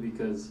 especially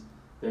because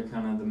they're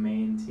kind of the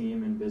main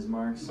team in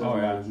Bismarck.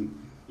 So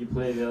you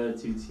play the other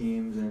two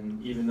teams,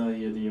 and even though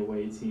you're the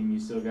away team, you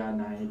still got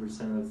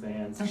 90% of the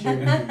fans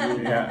cheering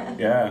for you.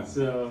 Yeah.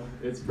 So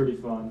it's pretty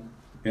fun.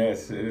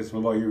 Yes, it is. What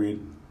about you, Reed?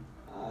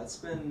 It's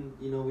been,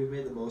 we've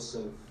made the most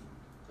of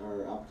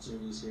our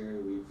opportunities here.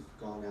 We've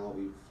gone out,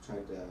 we've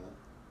tried to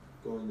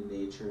go into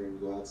nature and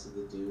go out to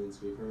the dunes.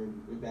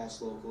 We've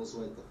asked locals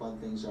what the fun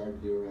things are to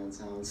do around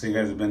town. So you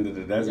guys have been to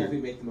the desert? Yeah, we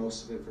make the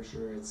most of it for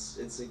sure.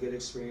 It's a good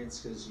experience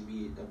because you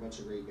meet a bunch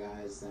of great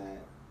guys that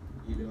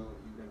you've never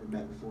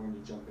met before, and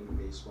you jump into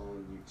baseball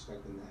and you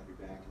expect them to have your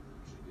back, and they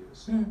usually do.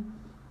 So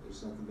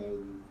there's nothing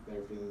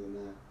better feeling than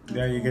that.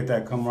 Yeah, you get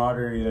that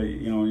camaraderie that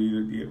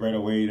you right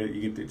away that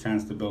you get the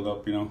chance to build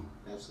up.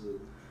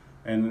 Absolutely.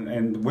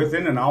 And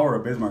within an hour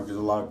of Bismarck, there's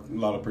a lot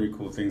of pretty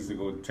cool things to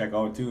go check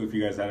out too if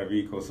you guys had a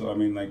vehicle. So I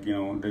mean,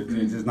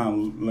 it's just not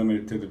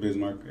limited to the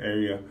Bismarck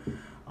area.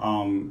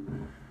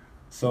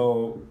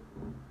 So,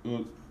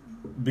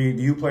 do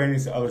you play any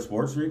other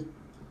sports, Reed?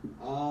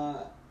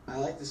 I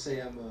like to say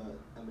I'm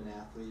an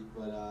athlete,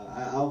 but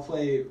I'll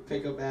play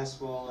pickup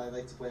basketball. I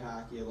like to play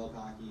hockey. I love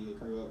hockey.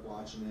 I grew up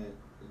watching it.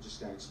 It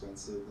just got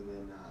expensive, and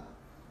then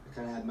I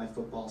kind of had my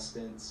football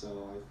stint,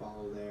 so I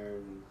follow there.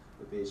 And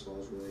the baseball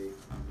is really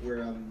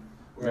where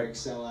I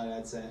excel at,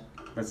 I'd say.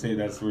 Let's say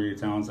that's where your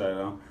talent's at,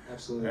 huh?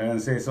 Absolutely.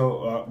 And say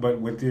so, but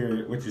with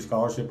your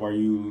scholarship, are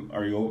you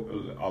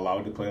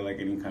allowed to play like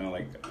any kind of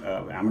like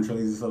amateur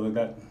leagues and stuff like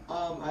that?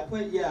 I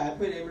played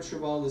amateur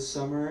ball this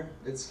summer.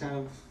 It's kind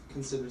of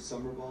considered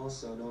summer ball,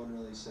 so no one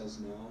really says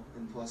no.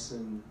 And plus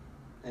in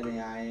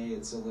NAIA,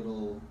 it's a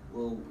little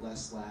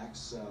less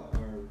lax,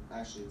 or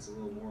actually it's a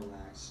little more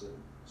lax,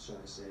 should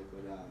I say?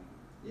 But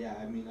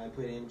I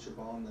played amateur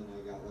ball, and then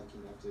I got lucky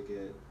enough to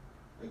get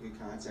a good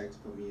contact to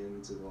put me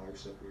into the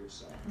Larks up here.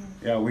 So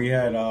yeah, we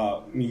had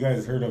you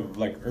guys heard of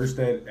like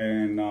Erstedt,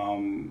 and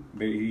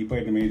he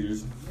played in the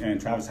majors, and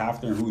Travis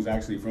Hafner, who's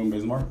actually from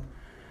Bismarck.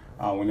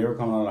 When they were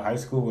coming out of high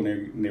school,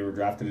 when they were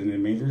drafted in the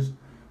majors,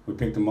 we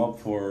picked them up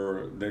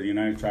for the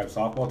United Tribes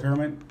softball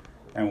tournament,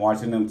 and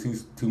watching them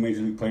two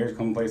major league players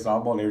come play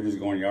softball, they were just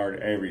going yard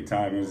every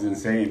time. It was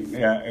insane.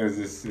 Yeah, it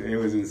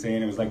was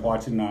insane. It was like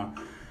watching.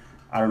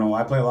 I don't know.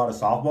 I play a lot of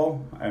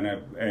softball,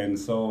 and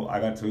so I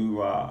got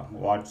to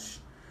watch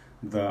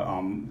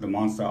the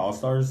Monster All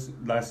Stars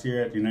last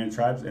year at United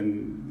Tribes,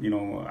 and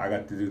I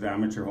got to do the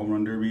amateur home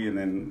run derby, and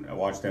then I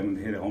watched them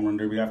hit a home run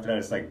derby after that.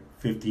 It's like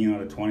 15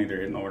 out of 20 they're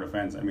hitting over the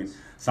fence. I mean,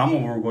 some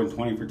of them were going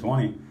 20 for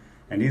 20,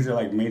 and these are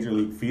like major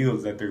league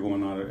fields that they're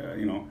going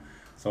on.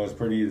 So it's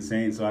pretty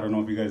insane. So I don't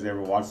know if you guys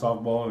ever watch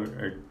softball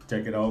or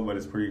check it out, but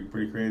it's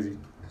pretty crazy.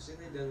 I've seen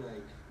they've done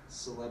like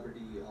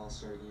celebrity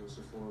all-star games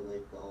before,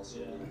 like the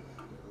all-star game.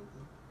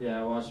 Yeah,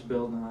 I watched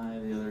Bill Nye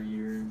the other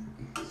year.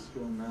 It's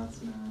going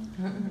nuts,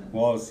 man.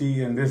 Well,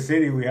 see, in this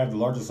city, we have the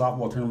largest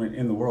softball tournament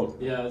in the world.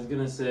 Yeah, I was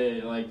gonna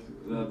say, like,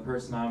 the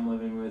person I'm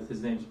living with,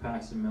 his name's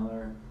Paxton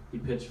Miller. He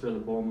pitched for the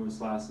Bull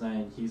Moose last night,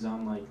 and he's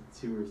on like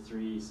 2 or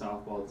 3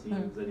 softball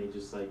teams, and he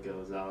just like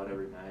goes out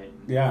every night.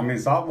 Yeah, I mean,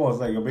 softball is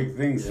like a big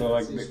thing. Yeah, So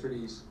like, It's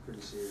pretty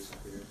serious up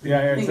here.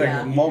 yeah, it's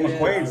Yeah. like Mo You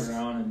get McQuaid's. out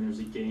around and there's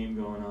a game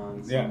going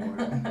on Yeah.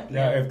 somewhere.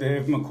 Yeah,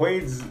 if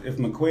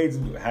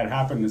McQuaid's had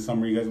happened this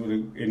summer, you guys would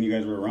have, and you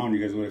guys were around, you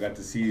guys would have got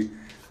to see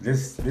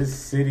this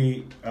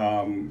city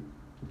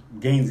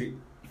gains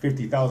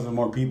 50,000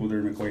 more people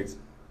during McQuaid's.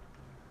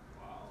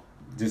 Wow.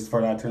 Just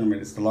for that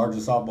tournament. It's the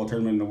largest softball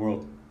tournament in the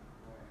world.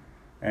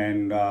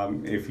 And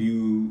if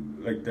you,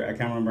 like, I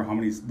can't remember how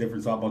many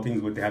different softball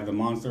teams, but they have the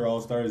Monster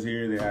All-Stars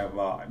here. They have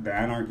the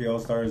Anarchy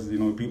All-Stars, you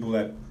know, people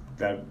that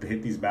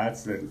hit these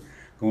bats that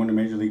go into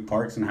Major League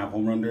Parks and have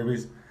home run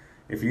derbies.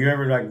 If you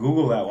ever, like,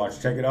 Google that,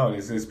 check it out.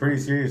 It's pretty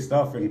serious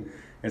stuff, and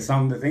it's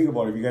something to think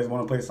about. If you guys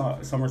want to play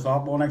summer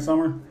softball next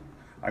summer,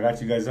 I got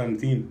you guys on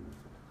the team.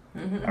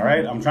 All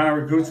right? I'm trying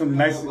to recruit some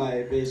nice... I don't know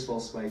my baseball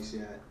spikes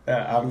yet.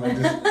 I'm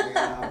just... I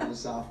got out into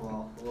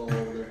softball, a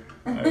little older.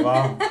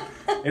 Well,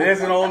 it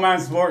is an old man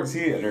sport.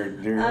 See it.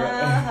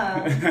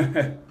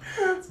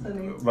 That's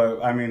funny.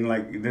 But I mean,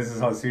 like, this is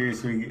how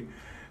serious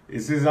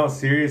this is how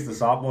serious the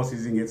softball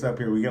season gets up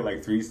here. We get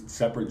like 3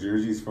 separate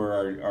jerseys for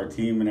our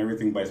team and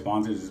everything by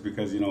sponsors, just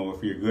because, you know,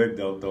 if you're good,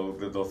 they'll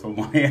throw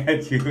money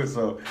at you.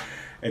 So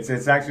it's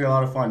actually a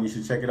lot of fun. You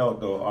should check it out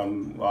though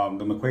on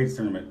the McQuaid's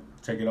tournament.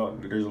 Check it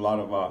out. There's a lot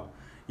of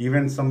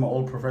even some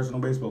old professional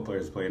baseball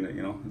players playing it.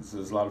 You know, it's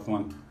a lot of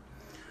fun.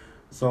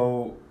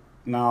 So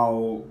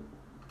now,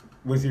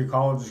 with your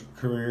college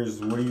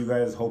careers, what do you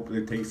guys hope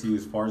it takes you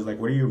as far as, like,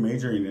 what are you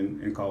majoring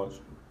in college?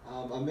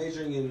 I'm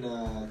majoring in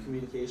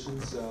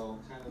communications, so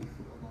kind of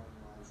along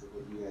the lines of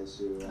what you guys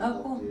do.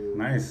 Oh, cool. Do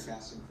Nice.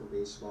 casting for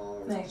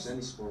baseball or Nice. just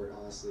any sport,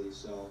 honestly.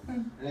 So,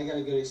 and I got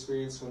a good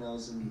experience when I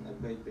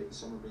played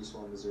summer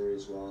baseball in Missouri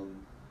as well, and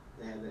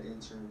they had an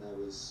intern that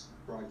was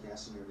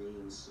broadcasting our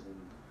games, and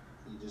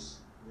he just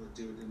would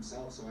do it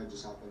himself. So I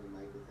just hop on the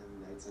mic with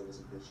him nights I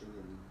wasn't pitching,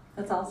 and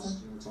That's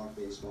awesome. just, talk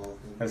baseball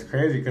with him. That's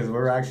crazy, because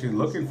we're actually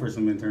looking for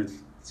some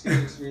interns. It's a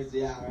good experience,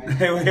 yeah,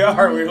 right? We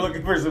are. We're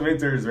looking for some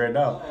interns right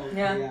now. Oh,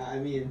 Yeah. yeah, I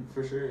mean,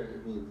 for sure.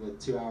 I mean, but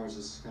 2 hours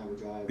is kind of a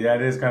drive. Yeah,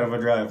 it is kind of a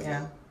drive.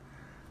 Yeah.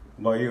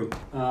 What about you?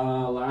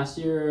 Last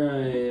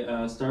year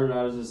I started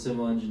out as a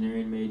civil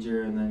engineering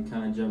major and then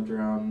kind of jumped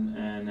around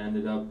and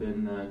ended up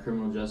in the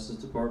criminal justice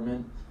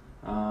department.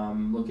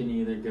 Looking to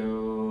either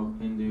go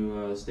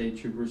into state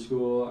trooper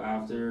school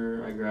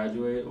after I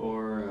graduate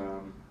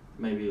or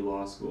maybe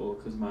law school,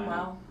 because my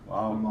Wow.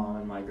 Wow. mom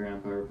and my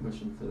grandpa are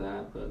pushing for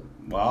that. But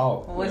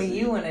Wow. Well, what do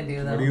you want to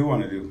do, though? What do you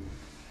want to do?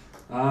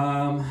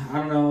 I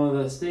don't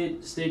know. The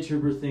state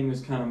trooper thing was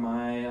kind of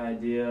my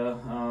idea.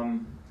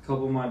 A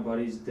couple of my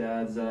buddies'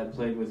 dads that I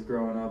played with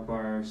growing up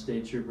are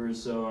state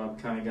troopers, so I've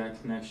kind of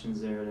got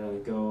connections there to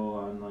go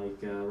on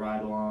like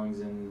ride-alongs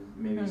and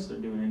maybe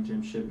start doing an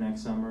internship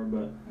next summer.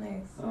 But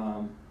Nice.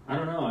 I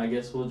don't know. I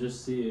guess we'll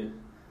just see.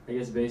 I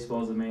guess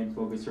baseball is the main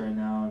focus right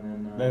now,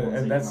 and then once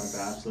I get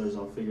my bachelor's,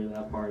 I'll figure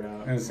that part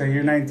out. And say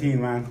you're 19,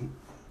 man.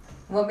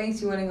 What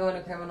makes you want to go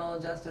into criminal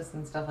justice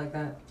and stuff like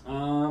that? I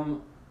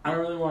don't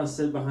really want to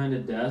sit behind a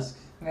desk.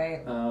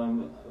 Right.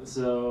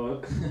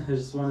 So I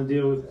just want to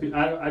deal with.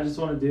 I just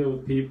want to deal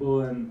with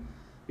people and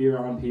be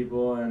around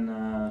people, and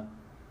I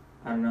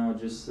don't know,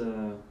 just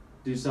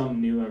do something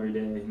new every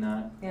day,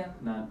 not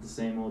the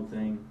same old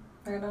thing.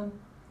 Right on.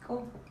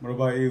 Cool. What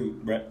about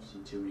you, Brett?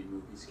 Seen too many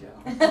movies, Cal.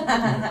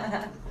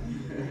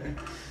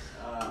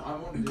 I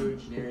want to do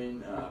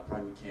engineering,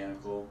 probably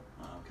mechanical.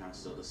 Kind of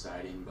still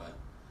deciding, but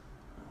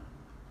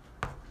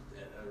it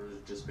was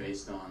just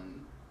based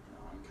on,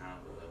 I'm kind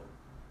of a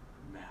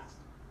math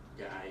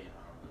guy. I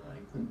don't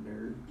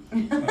really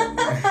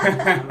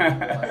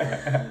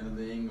like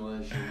the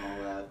English and all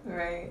that.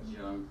 Right.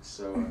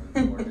 So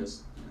we're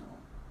just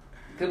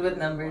Good with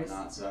numbers.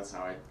 whatnot, so that's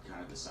how I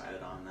kind of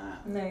decided on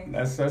that.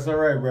 Nice. That's all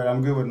right, Brett.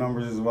 I'm good with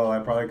numbers as well. I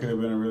probably could have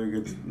been a really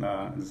good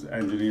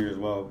engineer as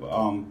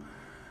well.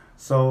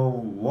 So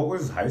what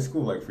was high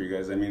school like for you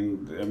guys? I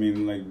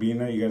mean, like, being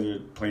that you guys are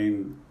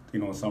playing,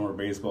 summer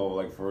baseball,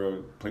 like,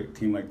 for a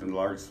team like the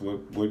Larks, what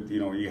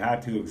you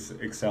had to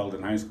excelled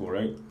in high school,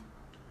 right?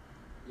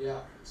 Yeah,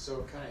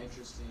 so kind of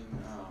interesting.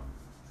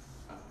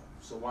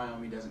 So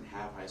Wyoming doesn't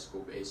have high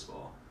school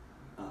baseball.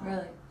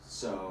 Really?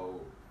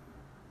 So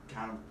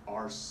kind of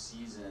our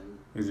season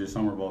Is your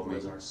summer ball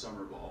was league? our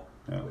summer ball,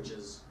 Yeah. which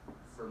is,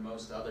 for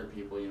most other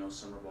people,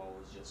 summer ball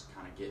was just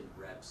kind of getting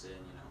reps in,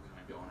 kind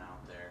of going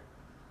out there,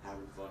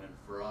 having fun. And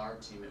for our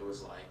team, it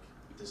was like,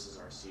 this is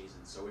our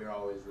season. So we were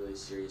always really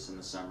serious in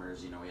the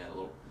summers. We had a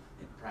little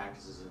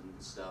practices and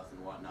stuff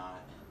and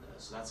whatnot. And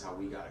so that's how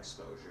we got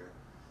exposure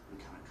and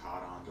kind of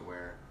caught on to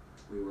where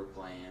we were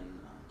playing,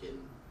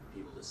 getting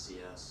people to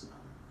see us. And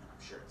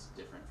I'm sure it's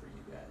different for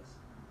you guys.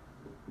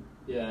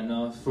 Yeah,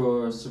 no.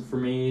 For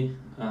me,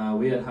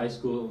 we had high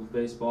school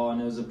baseball,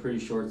 and it was a pretty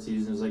short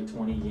season. It was like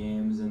 20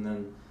 games, and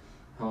then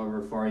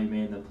however far you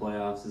made in the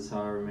playoffs is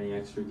however many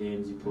extra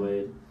games you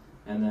played.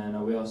 And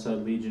then we also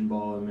had Legion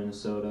Ball in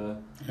Minnesota.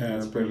 Yeah,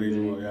 I played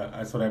Legion Ball. Yeah,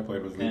 that's what I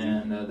played with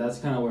Legion. And that's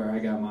kind of where I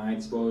got my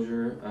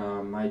exposure.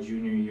 My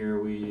junior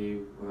year,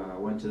 we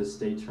went to the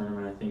state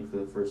tournament, I think, for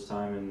the first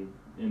time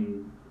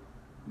in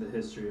the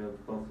history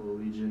of Buffalo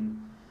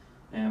Legion.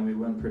 And we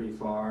went pretty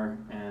far.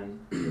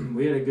 And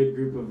we had a good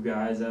group of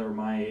guys that were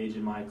my age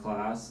in my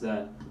class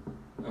that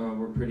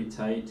were pretty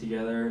tight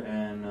together.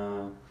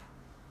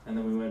 And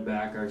then we went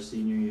back our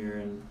senior year,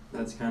 and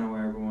that's kind of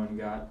where everyone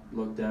got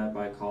looked at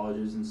by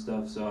colleges and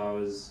stuff. So I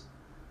was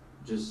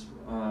just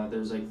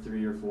there's like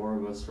 3 or 4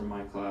 of us from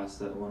my class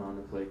that went on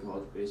to play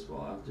college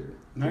baseball after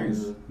the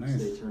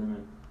state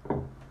tournament.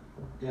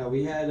 Yeah,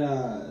 we had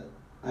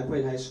I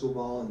played high school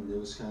ball, and it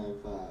was kind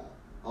of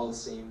all the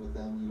same with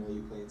them. You know,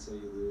 you play until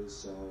you lose.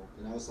 So,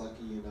 and I was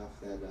lucky enough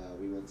that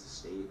we went to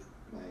state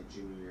my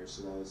junior year,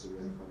 so that was a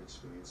really fun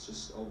experience.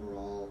 Just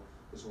overall,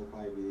 this will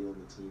probably be the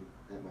only team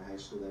at my high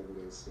school that ever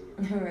go to state.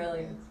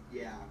 Really? And,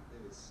 yeah,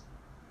 it was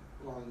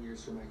long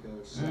years for my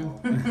coach. So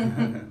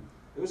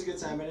it was a good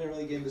time. I didn't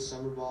really get into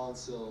summer ball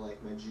until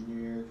like my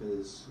junior year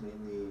because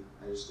mainly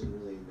I just didn't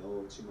really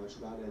know too much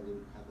about it. I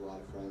didn't have a lot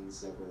of friends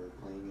that were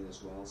playing it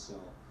as well, so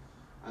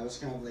I was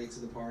kind of late to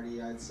the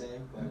party, I'd say.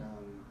 But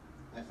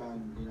I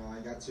found, you know,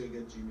 I got to a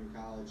good junior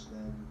college,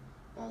 then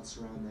bounced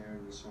around there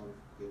and just found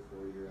a good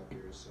 4-year up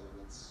here. So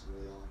that's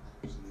really all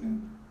that matters in the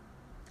end.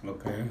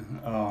 Okay.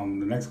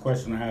 The next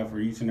question I have for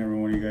each and every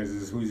one of you guys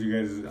is, who's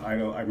your guys'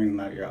 idol? I mean,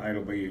 not your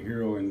idol, but your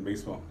hero in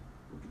baseball.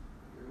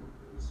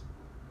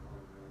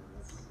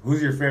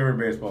 Who's your favorite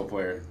baseball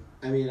player?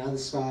 I mean, on the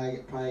spot,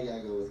 I probably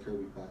gotta go with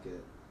Kirby Puckett.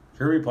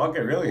 Kirby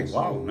Puckett, really? Actually,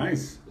 Wow,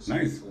 nice.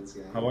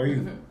 How about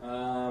you?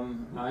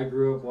 I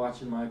grew up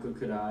watching Michael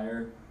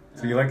Cuddyer.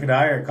 So you like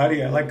Cuddyer?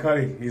 Cuddy, I like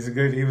Cuddy. He was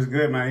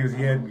good, man.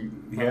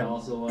 I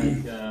also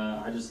like,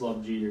 I just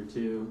love Jeter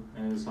too,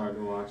 and it was hard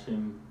to watch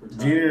him retire.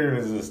 Jeter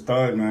is a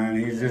stud, man.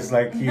 He's just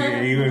like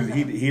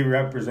he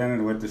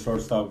represented what the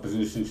shortstop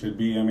position should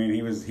be. I mean,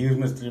 he was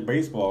Mr.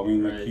 Baseball. I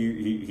mean, like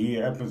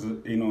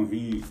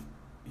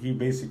he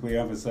basically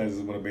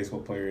emphasizes what a baseball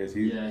player is.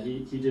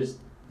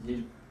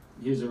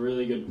 He was a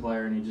really good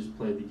player, and he just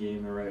played the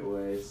game the right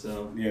way.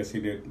 So yes,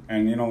 he did,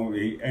 and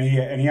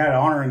he had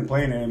honor in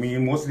playing it. I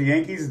mean, most of the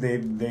Yankees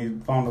they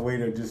found a way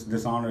to just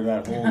dishonor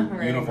that whole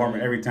uniform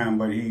every time,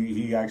 but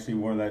he actually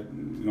wore that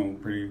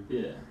pretty.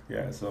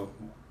 Yeah. So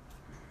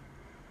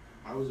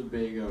I was a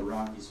big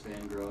Rockies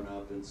fan growing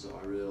up, and so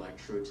I really liked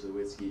Troy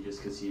Tulowitzki just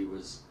because he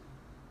was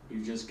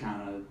just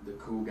kind of the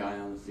cool guy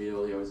on the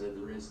field. He always had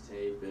the wrist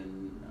tape,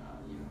 and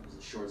was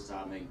a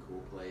shortstop making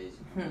cool plays.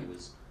 He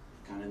was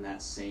kind of in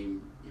that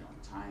same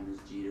time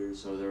as Jeter.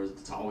 So there was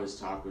always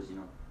talk was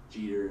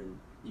Jeter and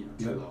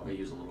Tulo.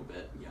 He was a little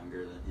bit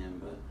younger than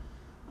him, but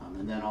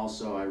and then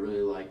also I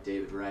really liked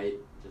David Wright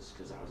just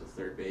because I was a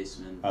third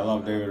baseman. I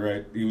love David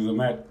Wright. He was a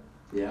Met.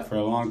 Yeah. For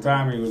a long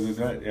time, he was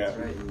a Met. Yeah. That's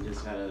right. And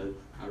just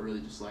I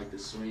really just liked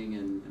his swing,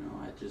 and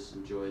I just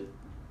enjoyed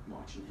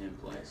watching him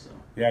play. So.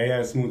 Yeah, he had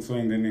a smooth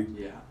swing, didn't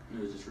he? Yeah,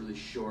 it was just really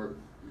short.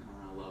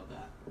 I love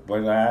that.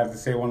 But I have to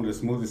say, one of the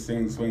smoothest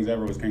swings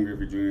ever was Ken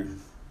Griffey Jr.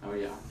 Oh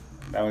yeah.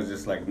 That was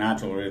just like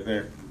natural right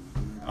there.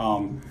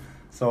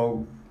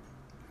 So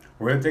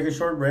we're gonna take a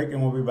short break,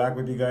 and we'll be back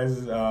with you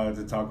guys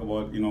to talk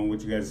about what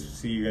you guys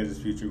see your guys'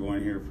 future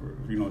going here. For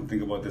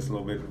think about this a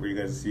little bit, where you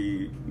guys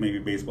see maybe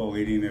baseball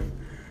leading,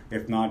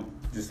 if not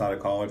just out of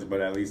college, but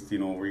at least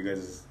where you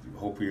guys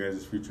hope your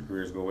guys' future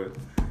careers go with.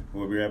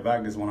 We'll be right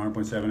back. This is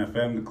 100.7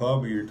 FM, The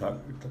Club.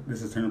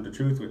 This is Turn Up the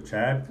Truth with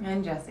Chad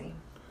and Jesse.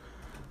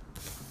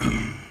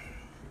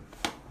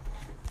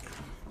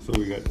 So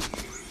we got.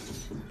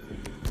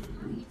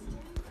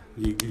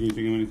 You think of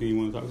anything you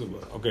want to talk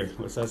about? Okay,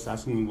 let's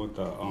ask him about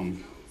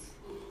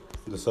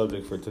the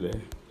subject for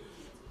today,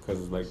 because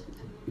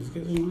these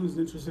guys are not as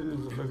interested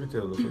in the fairy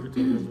tales. The fairy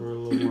tales were a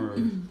little more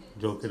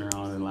joking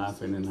around and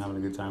laughing and having a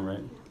good time,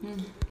 right?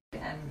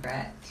 And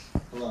Brett.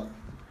 Hello.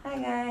 Hi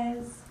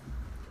guys.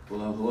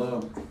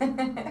 Hello.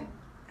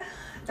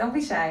 Don't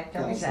be shy.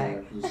 Don't be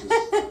shy. He's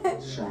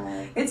just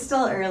shy. It's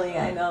still early,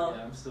 I know.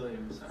 Yeah, I'm still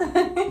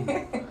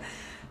here.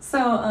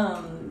 So,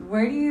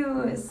 where do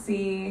you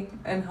see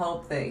and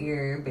hope that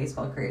your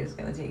baseball career is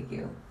going to take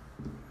you?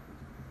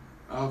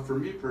 For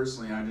me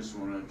personally, I just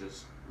want to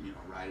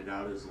ride it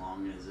out as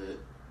long as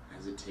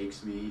it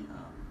takes me.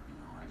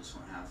 I just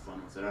want to have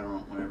fun with it. I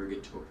don't want to ever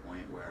get to a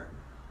point where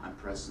I'm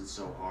pressing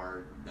so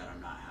hard that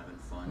I'm not having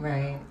fun.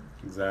 Right.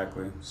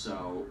 Exactly.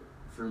 So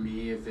for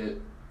me, if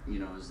it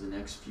is the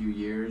next few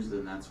years,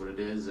 then that's what it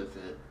is. If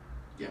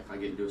I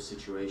get into a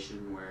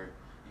situation where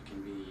it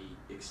can be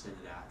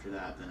extended after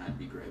that, then I'd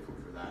be grateful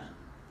for that.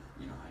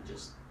 And, I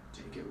just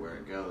take it where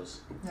it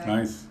goes. Right.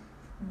 Nice.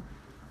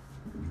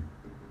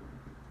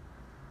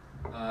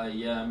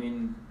 Yeah, I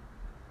mean,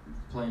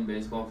 playing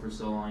baseball for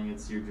so long,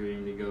 it's your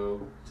dream to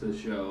go to the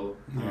show.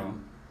 Yeah.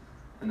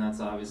 And that's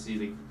obviously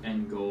the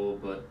end goal,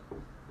 but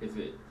if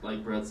it,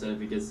 like Brett said,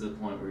 if it gets to the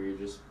point where you're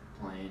just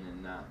playing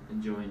and not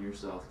enjoying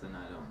yourself, then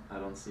I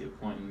don't see a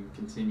point in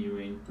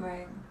continuing.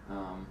 Right.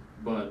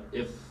 but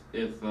if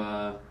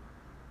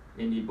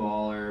indie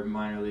ball or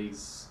minor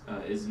leagues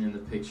isn't in the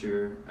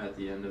picture at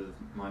the end of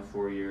my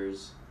 4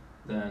 years,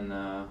 then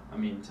I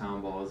mean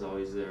town ball is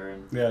always there,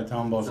 and Yeah,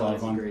 town ball's it's a lot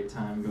of always fun. a great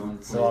time going to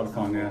It's play a lot of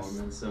town fun, ball yes. in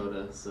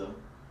Minnesota. So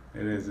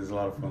It is. It's a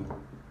lot of fun.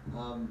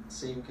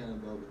 Same kind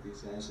of boat with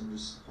these guys. I'm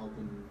just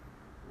hoping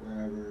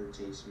wherever it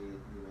takes me,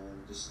 you know,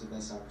 just the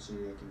best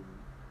opportunity I can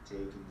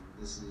take. And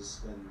this has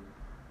been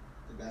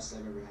the best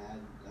I've ever had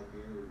up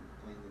here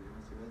playing the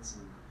Northwoods,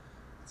 and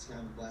it's kind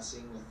of a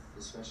blessing with,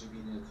 especially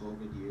being in a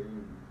COVID year,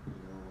 and you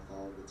know, with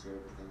all the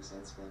terrible things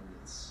that's been.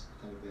 It's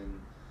kind of been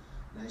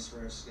nice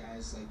for us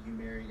guys like you,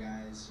 Mary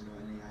guys, you know,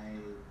 NAIA,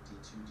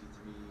 D2, D3,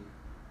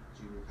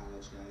 junior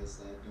college guys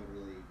that don't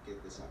really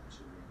get this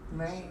opportunity.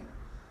 Right.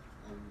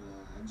 So,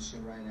 I'm just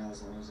gonna ride out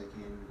as long as I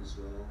can as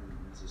well, and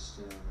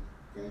just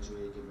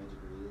graduate, get my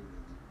degree, and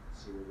then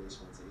see where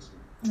baseball takes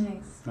me.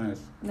 Nice.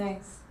 Nice.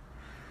 Nice.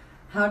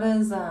 How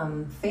does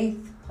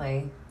faith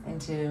play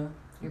into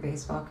your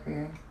baseball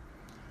career?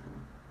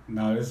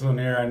 Now this one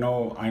here, I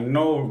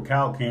know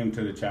Cal came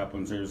to the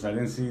chaplain service. I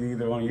didn't see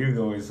either one of you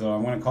guys, so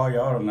I'm gonna call you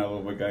out on that a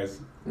little bit,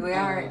 guys. We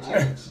are at I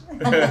church.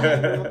 grew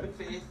up in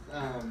faith.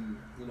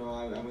 You know,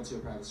 I went to a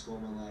private school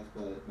in my life,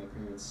 but my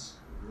parents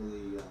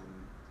really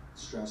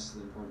stressed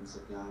the importance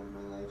of God in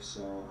my life.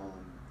 So,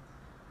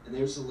 and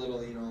there's a little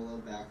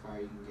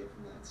backfire you can get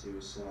from that too.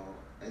 So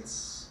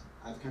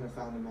I've kind of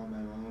found Him on my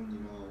own. You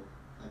know,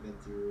 I've been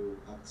through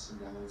ups and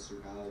downs through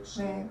college.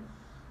 So Right.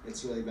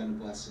 it's really been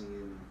a blessing,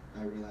 and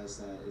I realize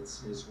that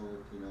it's His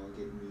work, you know,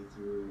 getting me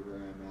through where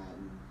I'm at,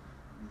 and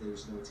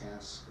there's no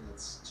task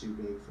that's too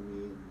big for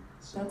me. And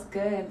so That's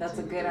good. That's a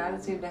take it good day.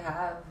 attitude to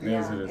have.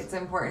 Yes, Yeah, it is. it's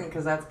important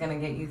because that's going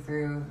to get you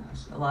through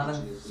a lot of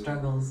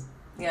struggles.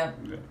 Yeah,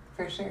 Yeah.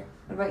 for sure.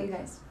 What about you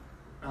guys?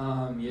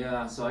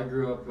 yeah, so I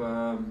grew up,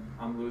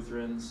 I'm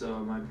Lutheran, so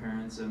my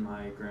parents and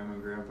my grandma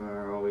and grandpa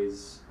are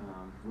always,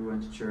 we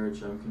went to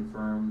church, I'm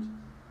confirmed,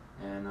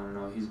 and I don't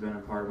know, he's been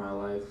a part of my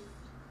life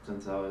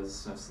since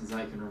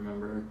I can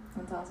remember,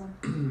 That's awesome.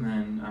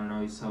 and I don't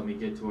know, he's helped me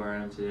get to where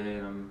I am today,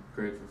 and I'm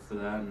grateful for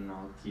that, and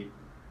I'll keep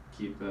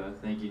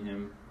thanking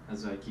him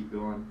as I keep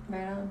going.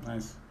 Right on.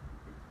 Nice.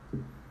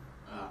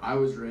 I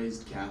was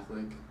raised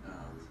Catholic.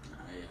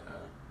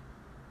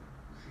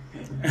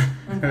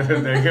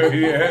 They're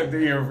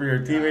giving your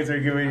teammates are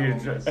giving I you.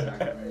 almost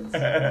sacraments.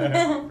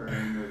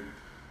 Confirmed.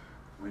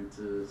 Went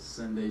to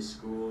Sunday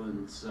school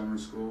and summer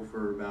school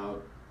for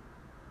about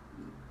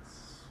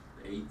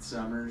 8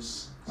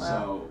 summers. Wow.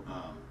 So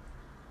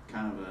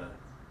kind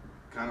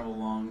of a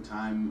long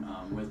time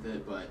with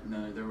it, but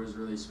no, there was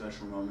really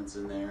special moments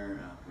in there.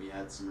 We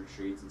had some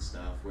retreats and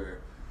stuff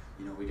where,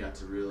 you know, we got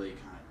to really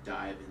kind of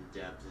dive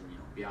in depth and, you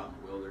know, be out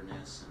in the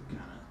wilderness and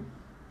kind of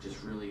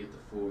just really get the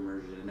full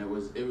immersion. And it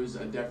was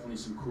definitely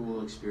some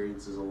cool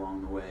experiences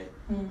along the way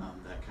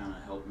that kind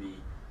of helped me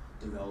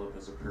develop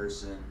as a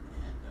person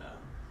and,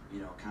 you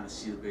know, kind of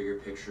see the bigger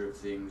picture of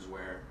things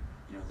where,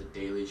 you know, the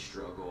daily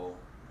struggle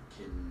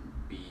can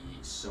be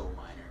so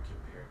minor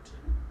compared to,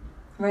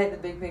 Right, the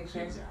big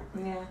picture.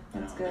 Exactly. Yeah,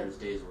 that's good. There's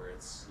days where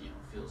it's, you know,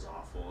 feels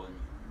awful and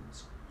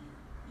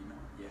you know,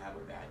 you have a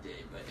bad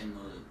day, but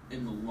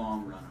in the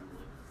long run, I'm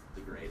living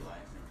the great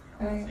life, and you know,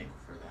 I'm Right. thankful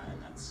for that,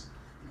 and that's,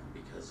 you know,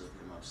 because of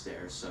Him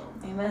upstairs. So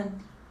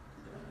Amen.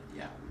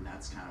 yeah, I mean,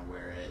 that's kind of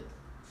where it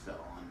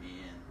fell on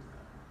me, and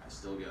I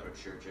still go to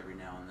church every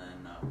now and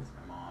then with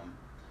my mom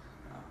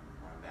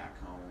when I'm back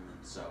home,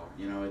 and so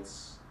you know, it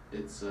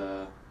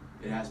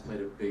has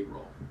played a big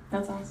role.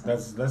 That's awesome.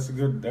 That's a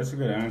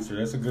good answer.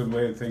 That's a good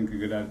way to think. A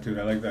good attitude.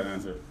 I like that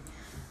answer.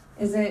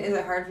 Is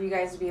it hard for you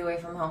guys to be away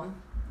from home,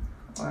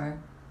 or?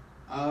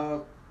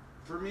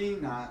 For me,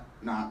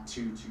 not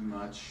too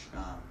much.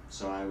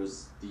 So I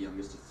was the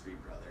youngest of 3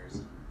 brothers,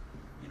 and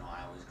you know,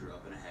 I always grew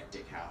up in a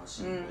hectic house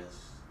with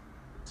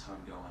a ton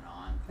going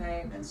on.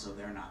 Right. And so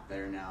they're not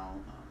there now.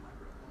 My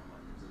brother,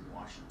 one lives in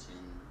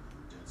Washington,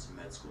 doing some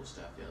med school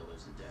stuff. The other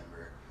lives in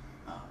Denver.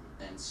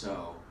 And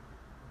so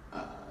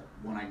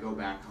when I go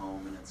back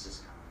home and it's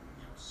just kind of,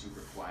 you know, super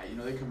quiet. You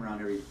know, they come around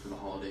for the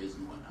holidays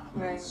and whatnot.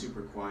 But Right. It's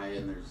super quiet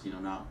and there's, you know,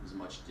 not as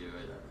much to do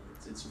it.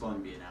 It's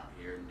fun being out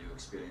here and new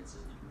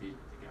experiences and you can be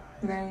with the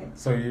guys. Right.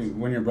 So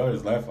when your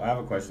brothers left, I have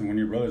a question. When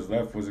your brothers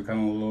left, was it kind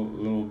of a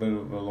little bit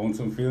of a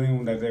lonesome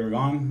feeling that they were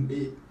gone?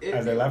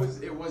 As they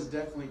left? It was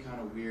definitely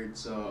kind of weird.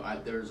 So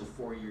there was a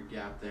 4-year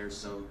gap there.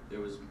 So it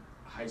was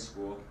high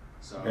school.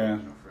 So Yeah.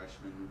 you know,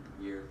 freshman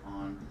year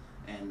on,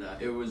 and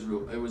it was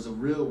a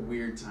real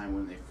weird time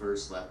when they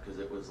first left because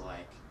it was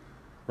like.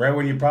 Right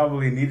when you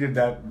probably needed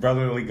that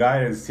brotherly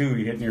guidance too.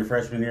 You hitting your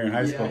freshman year in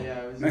high school.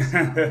 Yeah, it was just,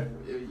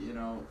 you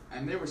know,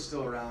 and they were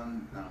still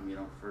around, you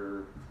know,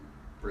 for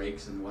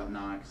breaks and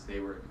whatnot because they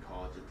were in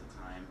college at the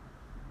time.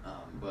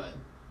 But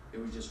it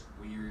was just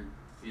weird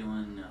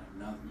feeling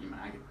nothing. You know,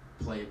 I could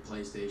play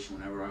PlayStation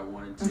whenever I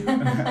wanted to.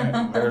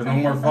 There was no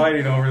more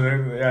fighting over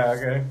there. Yeah,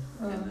 okay.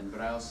 And then, but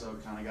I also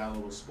kind of got a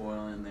little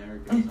spoiled in there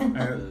because I'm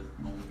the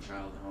only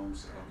child at home,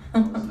 so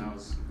that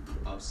was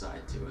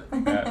upside to it.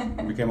 Yeah,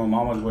 became a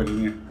mama's boy,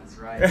 didn't you? That's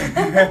right.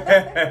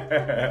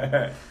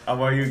 How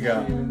about you,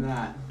 Gal? Even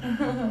that.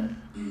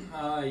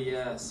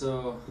 Yeah,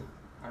 so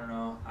I don't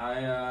know.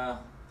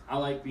 I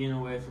like being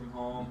away from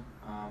home.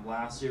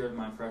 Last year,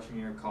 my freshman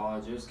year of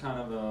college, it was kind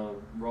of a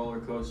roller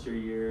coaster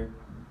year.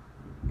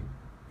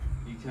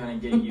 You kind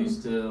of get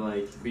used to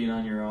like being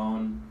on your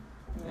own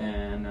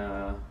and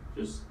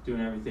just doing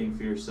everything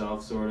for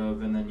yourself, sort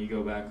of, and then you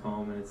go back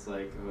home and it's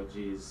like, oh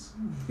geez,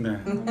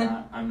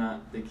 I'm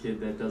not the kid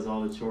that does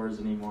all the chores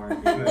anymore.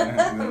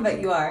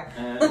 But you are.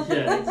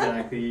 Yeah,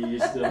 exactly. You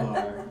still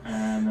are.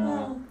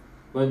 And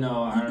but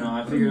no, I don't know.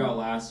 I figured out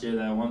last year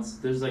that once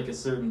there's like a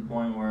certain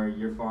point where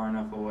you're far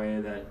enough away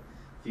that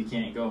if you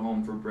can't go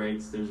home for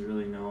breaks, there's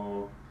really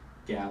no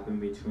gap in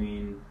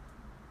between.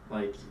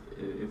 Like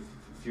if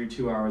you're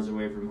 2 hours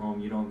away from home,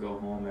 you don't go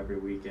home every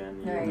weekend.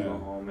 You don't go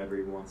home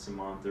every once a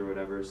month or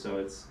whatever.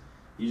 So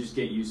you just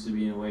get used to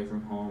being away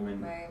from home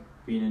and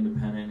being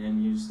independent,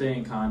 and you stay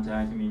in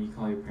contact. I mean, you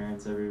call your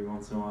parents every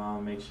once in a while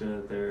and make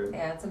sure that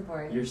it's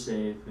important. You're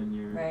safe and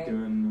you're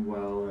doing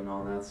well and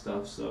all that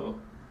stuff. So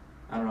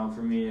I don't know.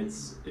 For me,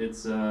 it's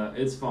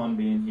fun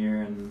being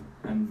here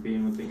and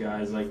being with the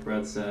guys, like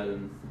Brett said,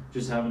 and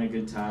just having a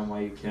good time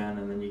while you can,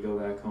 and then you go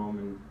back home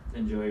and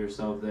enjoy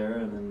yourself there,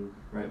 and then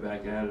right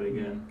back at it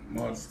again.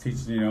 Well, it's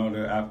teaching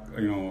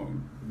to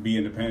be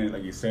independent,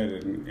 like you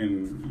said,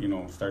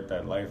 and start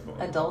that life.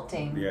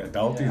 Adulting. Yeah,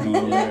 adulting a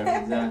little bit.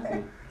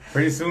 Exactly.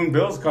 Pretty soon,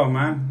 bills come,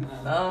 man.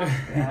 Oh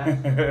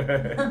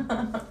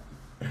yeah.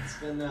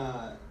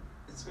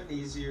 It's been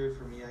easier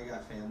for me. I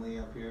got family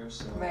up here,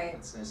 so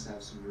it's nice to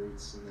have some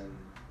roots. And then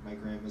my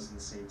grandma's in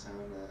the same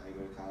town that I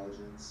go to college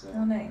in, so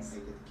nice. I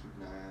get to keep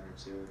an eye on her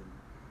too,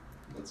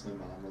 and lets my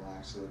mom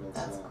relax a little.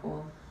 That's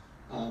cool.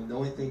 The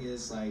only thing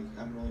is, like,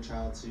 I'm an only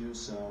child too,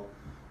 so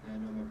and I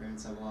know my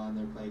parents have a lot on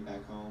their plate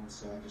back home.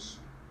 So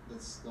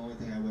that's the only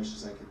thing I wish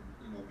is I could,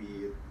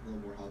 be a little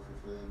more helpful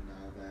for them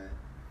now that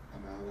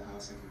I'm out of the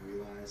house. I can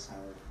realize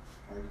how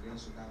hard it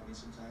is without me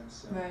sometimes.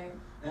 So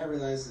and I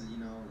realize that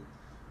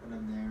when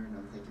I'm there and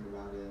I'm thinking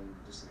about it, and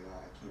just like, oh,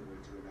 I can't wait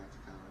to go back to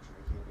college, or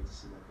I can't wait to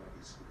see my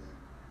buddies. But then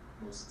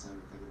most of the time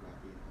I'm thinking about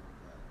being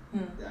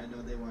home. But I know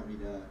they want me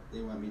to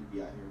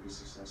be out here and be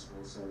successful,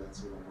 so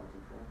that's what I'm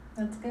working for.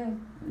 That's good.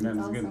 That's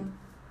awesome. Good.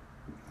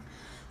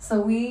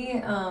 So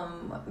we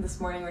this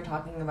morning we're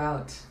talking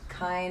about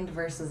kind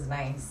versus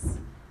nice.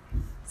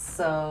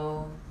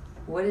 So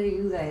what do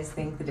you guys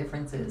think the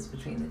difference is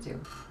between the two?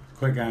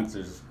 Quick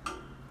answers.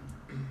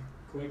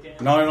 Quick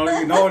answers? No, it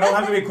don't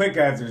have to be quick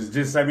answers.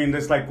 Just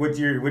like what's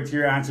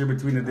your answer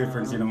between the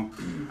difference, I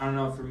don't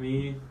know. For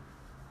me,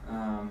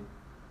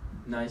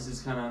 nice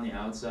is kind of on the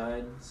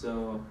outside,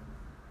 so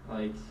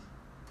like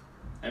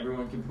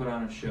everyone can put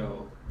on a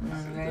show. I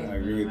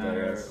agree with that.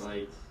 Yes.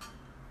 Like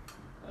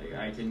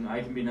I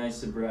can be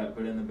nice to Brett,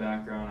 but in the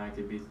background I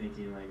could be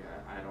thinking like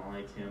I don't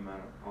like him,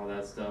 all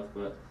that stuff.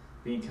 But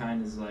being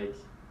kind is like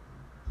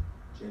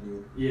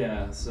genuine.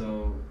 Yeah,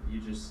 so you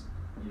just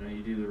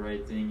you do the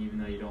right thing even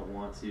though you don't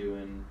want to,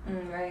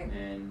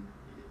 and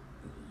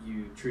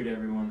you treat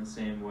everyone the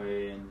same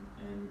way, and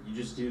you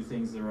just do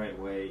things the right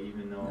way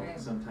even though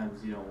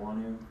sometimes you don't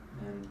want to,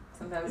 and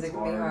sometimes it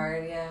can be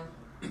hard,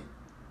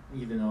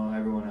 even though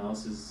everyone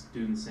else is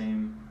doing the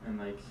same and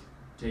like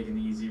taking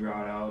the easy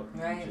route out.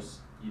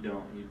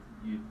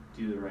 You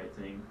do the right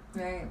thing.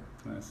 Right.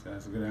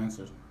 That's a good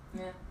answer.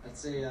 Yeah. I'd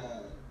say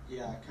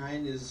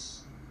kind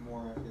is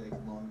more, I feel like,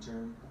 long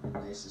term, and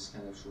nice is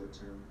kind of short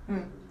term. When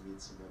you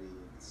meet somebody,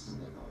 it's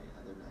like, oh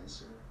yeah, they're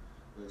nice,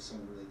 but if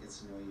someone really gets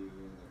to know you,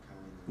 they're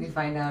kind. You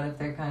find out if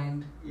they're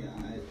kind. Yeah,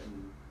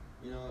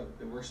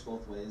 it works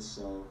both ways.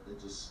 So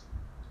I'd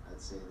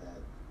say that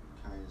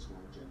kind is more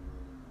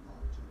genuine and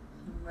long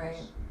term.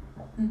 Right.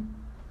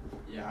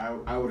 Yeah,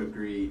 I would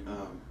agree.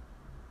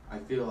 I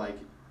feel like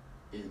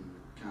in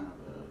kind of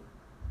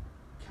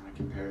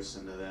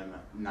comparison to them,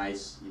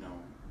 nice,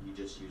 you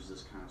just use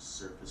this kind of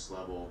surface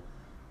level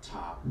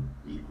top,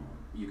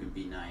 you can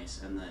be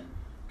nice, and then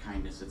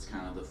kindness, it's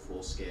kind of the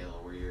full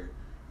scale where you're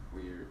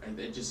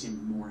it just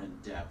seems more in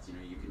depth.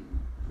 You can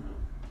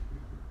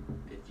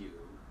if you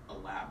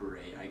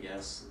elaborate, I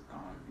guess,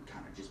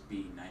 kind of just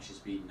be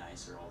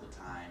nicer all the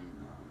time.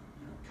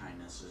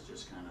 Kindness is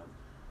just kind of,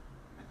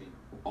 I think,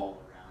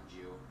 all around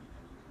you. You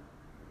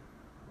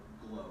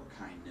can glow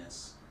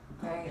kindness.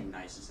 And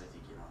niceness, I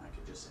think, I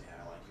could just say,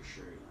 I like your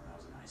shirt, that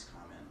was a nice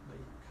comment, but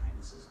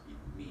kindness is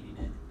meaning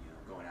it and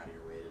going out of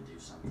your way to do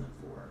something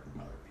for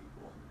other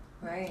people.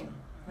 Right.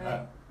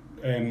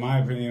 In my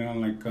opinion,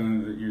 on like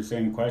your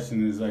same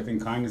question, is I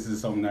think kindness is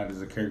something that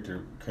is a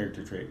character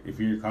trait. If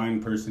you're a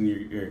kind person,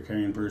 you're a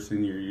caring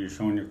person, you're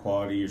showing your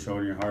quality, you're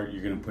showing your heart,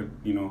 you're gonna put,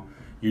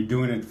 you're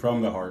doing it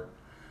from the heart.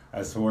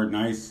 As for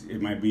nice,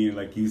 it might be,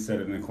 like you said,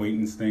 an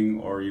acquaintance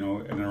thing, or in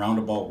a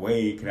roundabout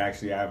way, it could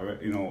actually have a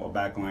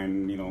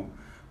backline,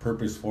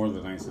 purpose for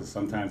the niceness.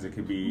 Sometimes it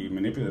could be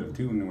manipulative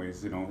too in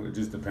ways, it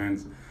just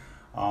depends.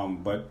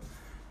 But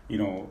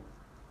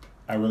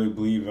I really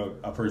believe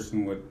a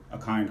person with a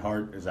kind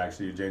heart is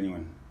actually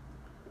genuine.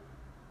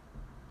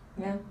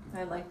 Yeah,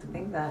 I'd like to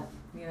think that,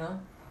 you know.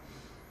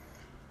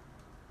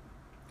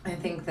 I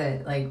think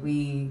that, like,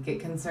 we get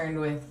concerned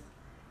with,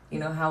 you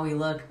know, how we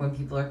look when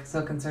people are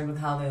so concerned with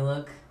how they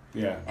look.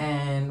 Yeah.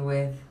 And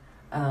with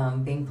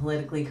being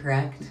politically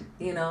correct,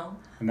 you know.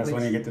 And that's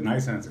when you get the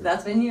nice answer.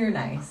 That's when you're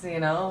nice, you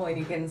know, when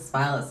you can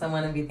smile at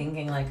someone and be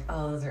thinking like,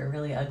 oh, those are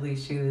really ugly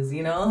shoes,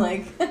 you know,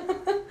 like,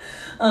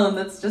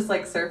 that's just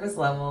like surface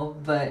level,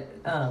 but,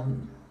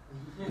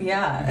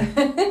 yeah.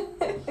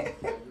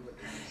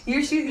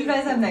 Your shoes, you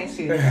guys have nice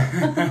shoes.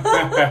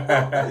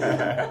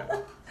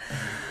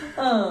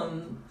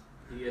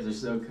 You guys are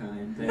so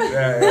kind. I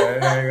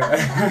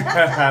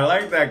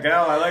like that,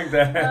 Gal. I like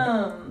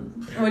that.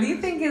 What do you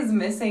think is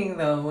missing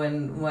though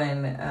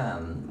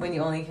when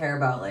you only care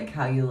about like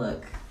how you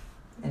look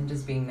and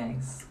just being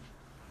nice?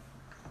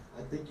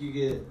 I think you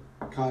get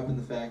caught up in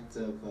the fact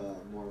of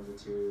more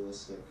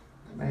materialistic.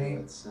 I mean, Right.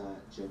 it's not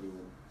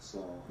genuine.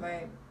 So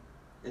Right.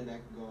 and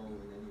that can go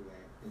in any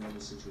way, in any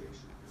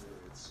situation, whether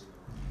it's, you know,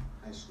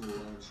 high school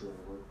lunch or a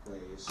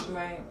workplace or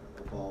Right.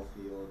 a ball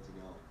field, you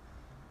know.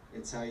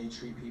 It's how you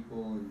treat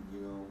people, and,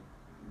 you know,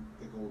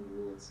 the golden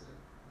rule is that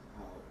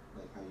how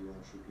you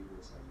want to treat people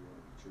is how you want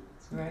to be treated.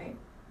 So. Right.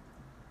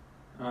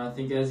 I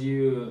think as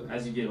you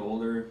get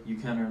older, you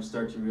kind of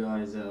start to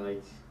realize that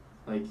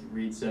like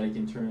Reed said, it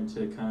can turn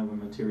into kind of a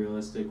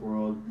materialistic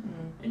world,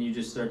 and you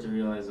just start to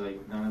realize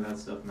like none of that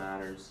stuff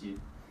matters.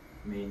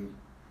 I mean,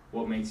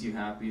 what makes you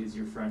happy is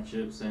your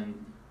friendships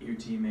and your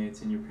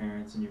teammates and your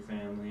parents and your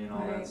family and all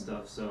Right. that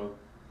stuff. So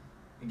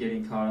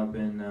getting caught up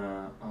in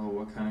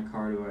what kind of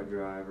car do I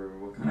drive or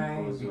what kind Right.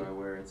 of clothes do I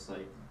wear, it's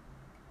like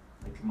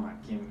come on,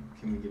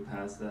 can we get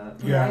past that?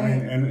 Yeah, I mean,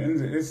 Right. and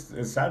it's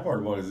the sad part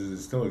about it is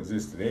it still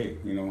exists today.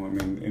 You know, I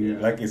mean, Yeah.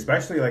 like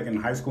especially like in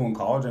high school and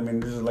college. I mean,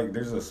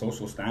 there's a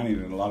social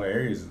standing in a lot of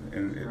areas,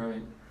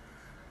 Right.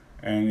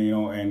 and you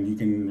know, and you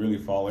can really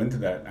fall into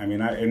that. I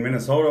mean, in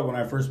Minnesota, when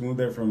I first moved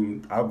there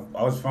I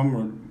was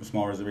from a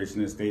small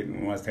reservation estate, and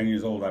when I was 10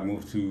 years old, I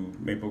moved to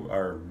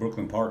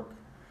Brooklyn Park.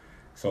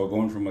 So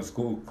going from a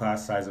school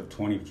class size of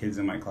 20 kids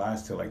in my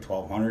class to like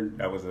 1,200,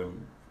 that was a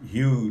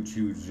huge.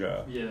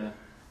 Yeah.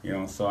 You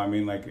know, so I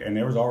mean, like, and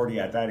there was already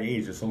at that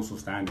age a social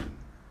standing.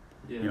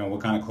 Yeah. You know, what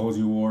kind of clothes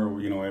you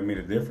wore, you know, it made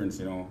a difference.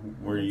 You know,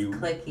 were you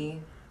Clicky.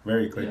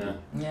 very clicky?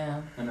 Yeah.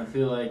 Yeah. And I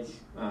feel like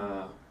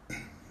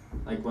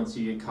once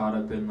you get caught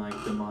up in like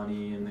the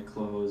money and the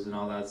clothes and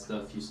all that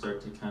stuff, you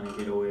start to kind of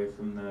get away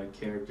from the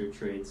character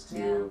traits to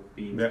Yeah.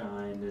 being Yeah.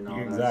 kind and all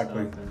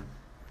Exactly. that stuff.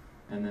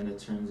 And then it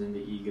turns into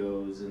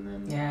egos, and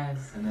then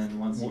Yes. and then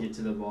once you get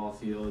to the ball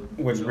field,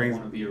 Which you brings-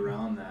 don't want to be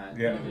around that.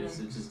 Yeah. It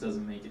just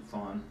doesn't make it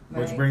fun.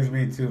 Which Right. brings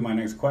me to my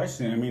next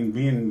question. I mean,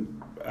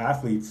 being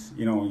athletes,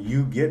 you know,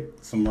 you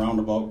get some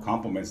roundabout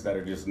compliments that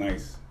are just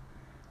nice.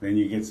 Then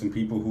you get some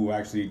people who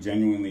actually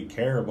genuinely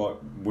care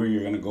about where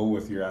you're going to go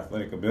with your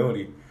athletic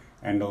ability,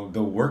 and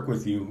they'll work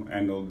with you,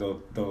 and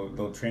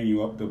they'll train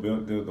you up.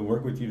 They'll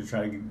work with you to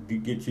try to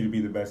get you to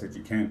be the best that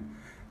you can.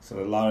 So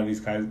a lot of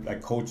these guys,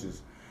 like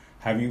coaches,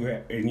 have you,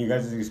 in your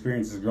guys'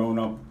 experiences growing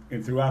up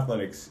through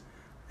athletics,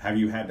 have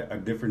you had a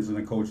difference in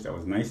a coach that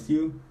was nice to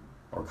you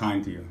or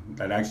kind to you,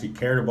 that actually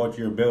cared about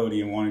your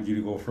ability and wanted you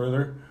to go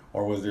further?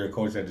 Or was there a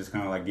coach that just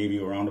kind of like gave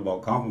you a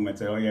roundabout compliment,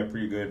 said, oh yeah,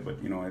 pretty good,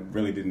 but you know, it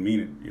really didn't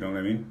mean it, you know what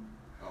I mean?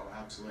 Oh,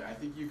 absolutely. I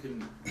think you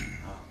can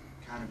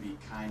kind of be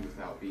kind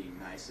without being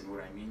nice, and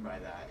what I mean by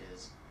that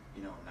is,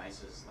 you know,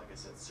 nice is, like I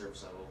said,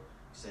 surface level.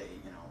 Say,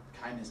 you know,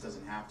 kindness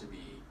doesn't have to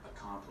be a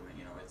compliment.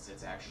 You know,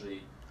 it's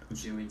actually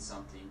doing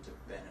something to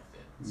benefit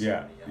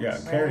somebody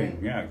else. Caring,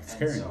 Right. yeah, it's And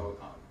caring. so,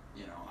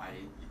 you know,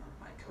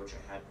 my coach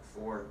I had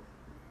before,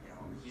 you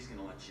know, he's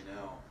gonna let you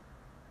know,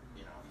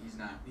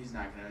 he's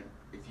not gonna,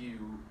 if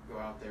you go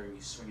out there and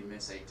you swing and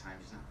miss 8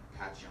 times, he's not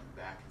gonna pat you on the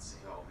back and say,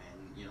 oh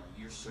man, you know,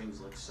 your swings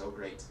look so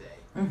great today.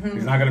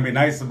 He's not going to be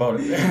nice about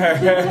it. You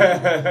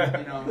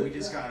know,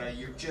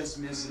 you're just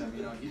missing him.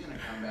 You know, he's gonna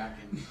come back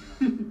and,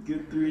 you know,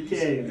 Good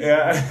 3Ks.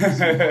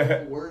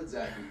 Yeah. words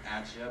at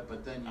you,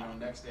 but then, you know,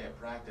 next day at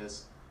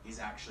practice, he's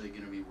actually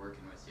gonna be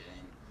working with you.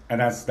 And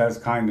that's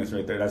kindness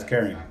right there. That's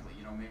caring. Exactly.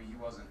 You know, maybe he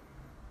wasn't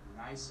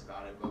nice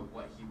about it, but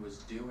what he was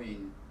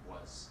doing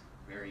was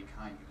very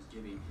kind. He was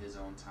giving his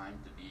own time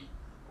to be.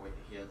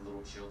 He had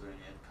little children.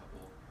 He had a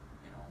couple,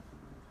 you know,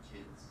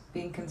 kids.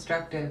 Being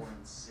constructive. 4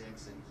 and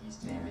 6, and he's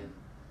Yeah.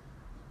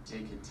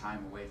 taken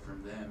time away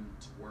from them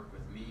to work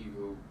with me.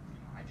 Who, you know,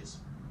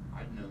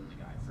 I'd known the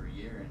guy for a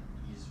year, and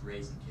he's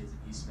raising kids, and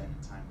he's spending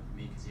time with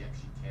me because he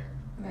actually cared.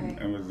 Right.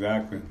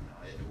 Exactly. You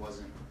know, it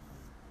wasn't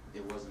the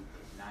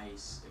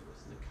nice. It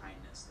was the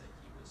kindness that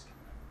he was kind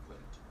of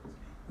putting towards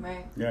me.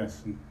 Right.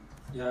 Yes.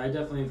 Yeah, I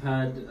definitely have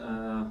had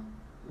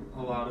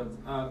a lot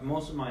of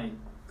most of my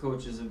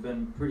coaches have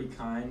been pretty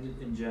kind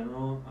in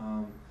general.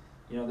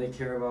 You know, they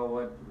care about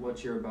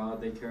what you're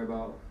about. They care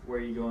about where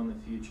you go in the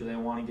future. They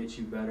want to get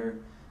you better.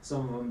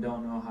 Some of them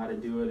don't know how to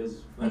do it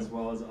as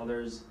well as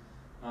others.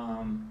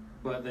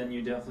 But then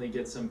you definitely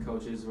get some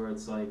coaches where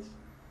it's like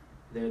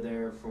they're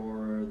there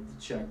for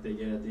the check they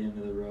get at the end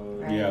of the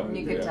road. Right. Yeah, And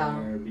you They're could tell.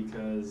 there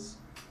because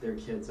their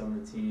kids on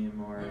the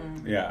team or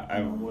Yeah,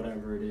 you know,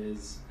 whatever it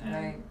is. And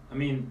Right. I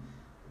mean,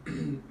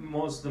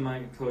 most of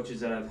my coaches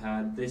that I've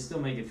had, they still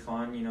make it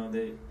fun. You know,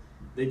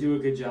 they do a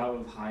good job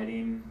of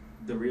hiding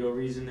the real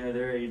reason they're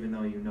there, even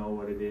though you know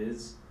what it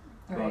is.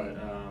 Right.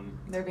 But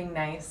They're being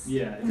nice.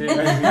 yeah,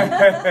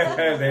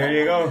 there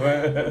you go.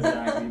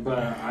 exactly. But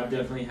I've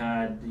definitely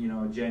had, you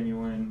know,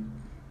 genuine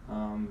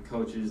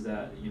coaches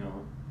that, you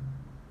know,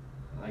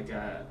 like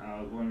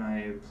when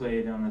I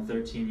played on a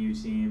 13U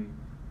team,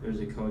 there was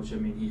a coach. I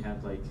mean, he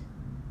had like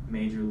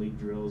major league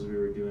drills we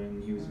were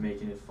doing. He was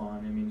making it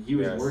fun. I mean, he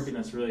was Yes. working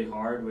us really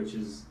hard, which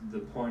is the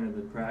point of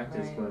the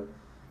practice. Right. But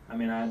I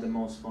mean, I had the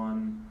most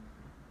fun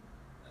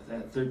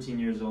at 13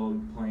 years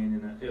old playing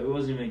in it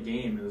wasn't even a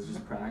game, it was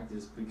just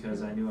practice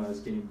because I knew I was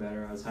getting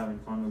better. I was having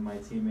fun with my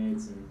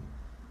teammates, and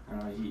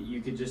you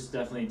could just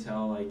definitely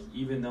tell, like,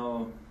 even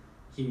though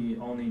he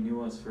only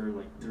knew us for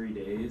like 3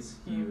 days,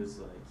 he was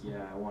like,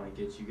 yeah, I want to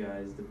get you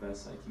guys the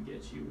best I can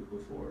get you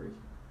before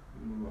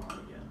we move on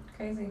again.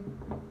 Crazy.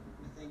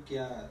 I think,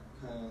 yeah,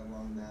 kind of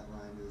along that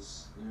line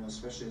is, you know,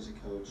 especially as a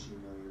coach, you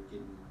know, you're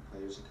getting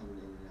players are coming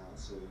in and out,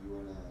 so you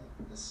want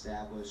to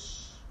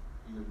establish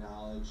your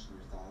knowledge and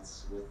your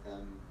thoughts with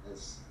them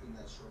as in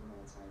that short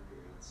amount of time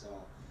period. So,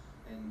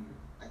 and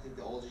I think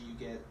the older you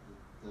get,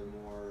 the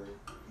more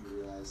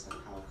you realize like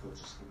how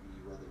coaches can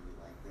be, whether you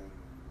like them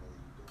and whether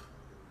you don't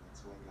like them.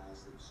 That's why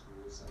guys leave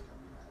schools. Like, I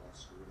mean, I left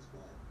schools,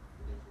 but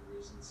for different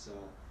reasons. So,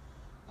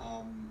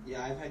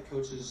 yeah, I've had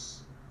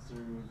coaches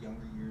through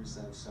younger years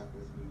that have stuck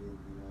with me, and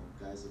you know,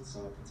 guys that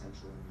saw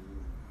potential in me.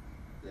 And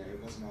yeah,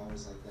 it wasn't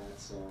always like that.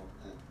 So,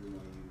 you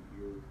know,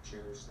 you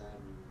cherish that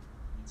and you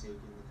take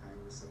in the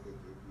kindness that they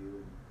give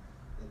you and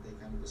that they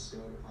kind of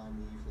bestowed upon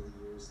me for the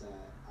years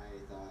that I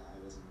thought I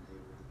wasn't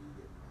able to be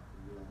getting up,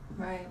 you know.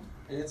 Right.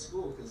 And it's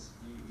cool because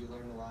you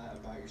learn a lot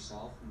about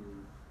yourself,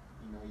 and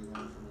you know, you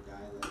learn from a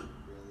guy that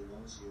really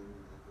knows you,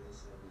 and like they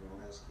said, you know,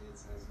 has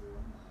kids, has their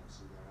own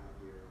lives, and they're out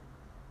here,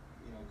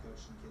 you know,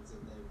 coaching kids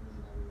that they've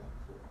really never met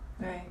before.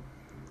 Right.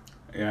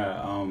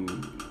 Yeah,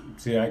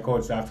 see, I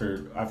coached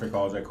after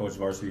college. I coached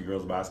varsity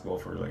girls basketball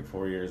for like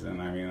 4 years, and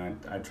I mean,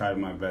 I tried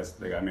my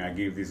best. Like, I mean, I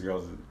gave these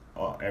girls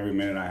every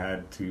minute I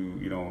had to,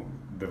 you know,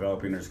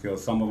 developing their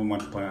skills. Some of them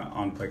went to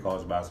play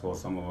college basketball.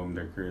 Some of them,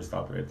 their career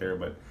stopped right there.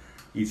 But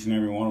each and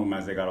every one of them,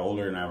 as they got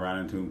older, and I ran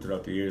into them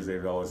throughout the years,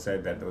 they've always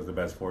said that it was the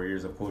best 4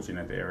 years of coaching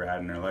that they ever had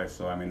in their life.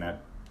 So I mean,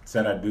 that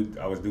said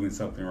I was doing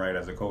something right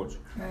as a coach.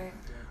 Right.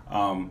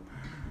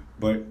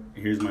 But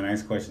here's my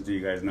next question to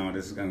you guys now.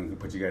 This is gonna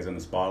put you guys on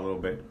the spot a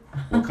little bit.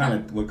 What kind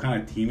of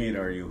teammate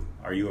are you?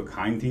 Are you a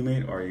kind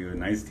teammate or are you a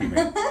nice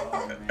teammate?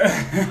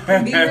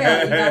 Be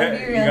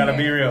real. You gotta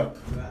be real.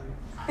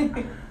 You gotta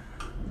be real.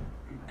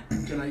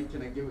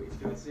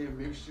 Can I say a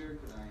mixture?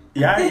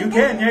 Yeah, you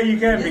can. Yeah, you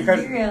can.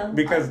 Just be real.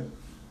 Because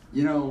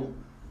You know,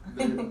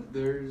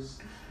 there's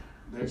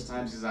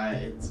times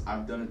because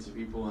I've done it to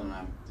people, and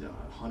I'm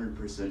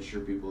 100%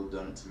 sure people have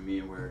done it to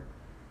me, where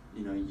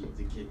you know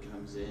the kid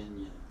comes in,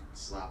 you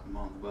slap him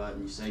on the butt,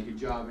 and you say, "Good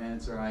job, man.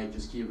 It's all right.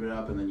 Just keep it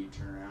up." And then you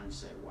turn around and you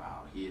say,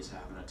 "Wow, he is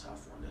having a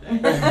tough one today."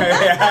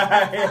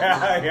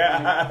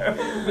 yeah.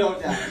 No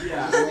doubt.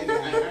 Yeah.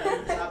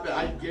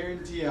 I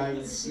guarantee I've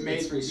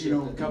made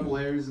a couple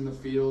errors in the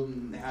field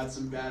and had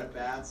some bad at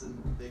bats,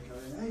 and they come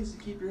in, "Hey, so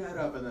keep your head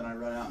up," and then I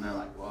run out and they're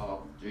like,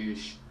 "Whoa,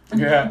 geez."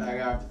 Yeah. That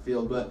guy off the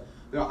field. But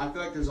you know, I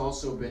feel like there's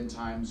also been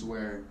times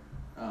where,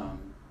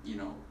 you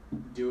know,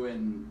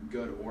 doing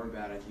good or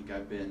bad, I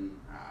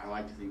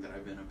like to think that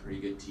I've been a pretty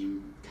good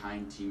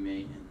kind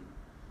teammate in,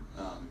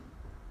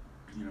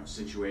 you know,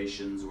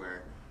 situations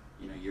where,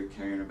 you know, you're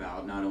caring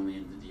about not only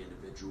the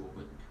individual,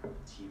 but the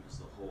team as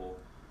the whole.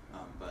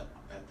 But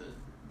by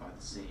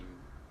the same,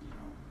 you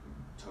know,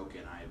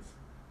 token, I've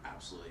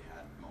absolutely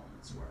had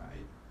moments where I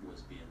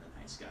was being the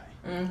nice guy.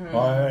 Mm-hmm.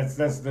 Well,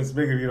 that's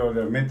big of you to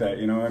admit that.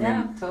 You know, I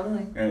mean,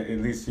 totally.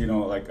 at least you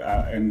know, like,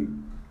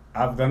 and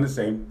I've done the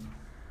same.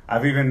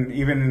 I've even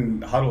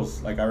in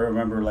huddles, like I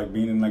remember like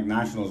being in like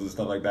nationals and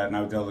stuff like that, and I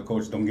would tell the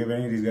coach, "Don't give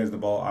any of these guys the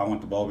ball. I want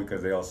the ball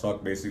because they all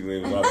suck."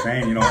 Basically, was what I was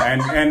saying, you know,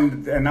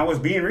 and I was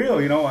being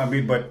real, you know. I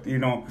mean, but you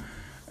know,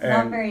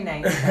 Not very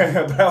nice.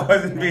 but I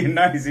wasn't being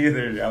nice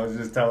either. I was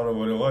just telling them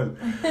what it was.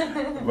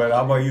 But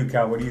how about you,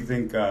 Cal? What do you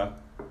think? I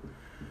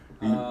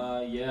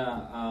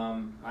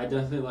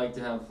definitely like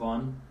to have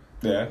fun.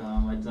 Yeah.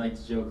 I'd like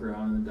to joke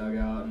around in the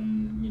dugout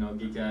and, you know,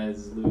 get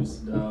guys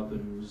loosened up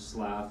and just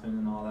laughing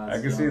and all that I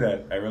stuff. can see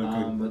that. I really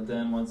could. But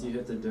then once you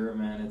hit the dirt,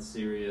 man, it's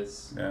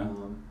serious. Yeah.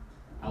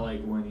 I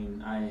like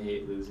winning. I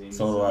hate losing.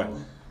 So do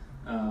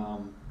I.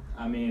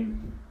 I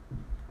mean,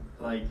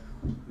 like,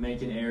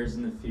 making errors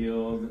in the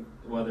field,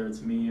 whether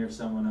it's me or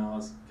someone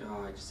else,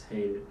 God, I just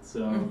hate it.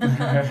 So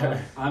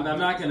I'm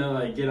not going to,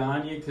 like, get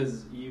on you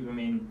because,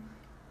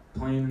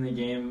 playing in the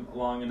game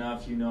long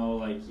enough, you know,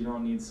 like, you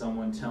don't need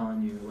someone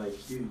telling you, like,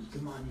 dude,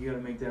 come on, you got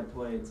to make that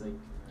play. It's like,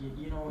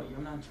 you know what,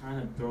 I'm not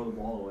trying to throw the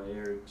ball away,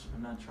 or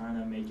I'm not trying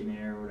to make an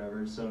error or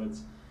whatever. So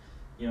it's,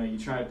 you know, you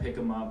try to pick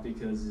them up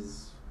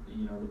because,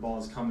 you know, the ball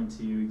is coming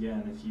to you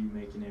again if you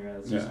make an error.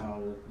 That's just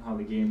how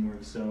the game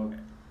works. So,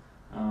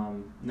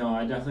 No,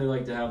 I definitely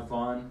like to have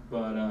fun,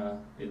 but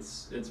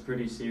it's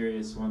pretty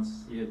serious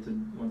once you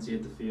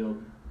hit the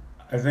field.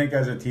 I think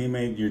as a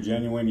teammate, you're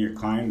genuine, you're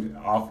kind.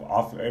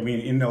 Off. I mean,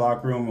 in the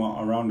locker room,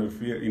 around the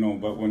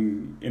field, but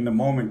when in the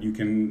moment, you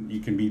can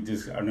be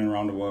just running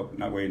around the world,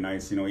 not way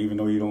nice, even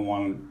though you don't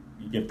want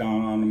to get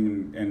down on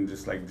them and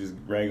just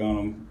rag on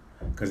them,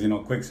 because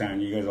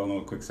quicksand. You guys all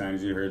know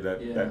quicksand. You heard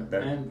that. Yeah.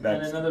 And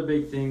another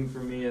big thing for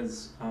me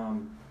is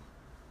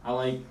I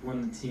like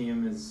when the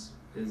team is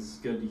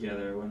good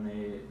together, when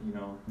they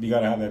you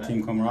gotta have that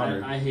team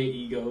camaraderie. I hate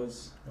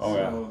egos. Oh, so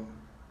yeah.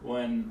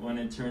 When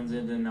it turns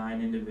into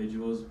 9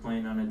 individuals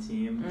playing on a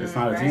team, It's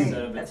not a right. team.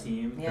 instead of a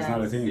team, It's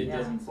not a team. it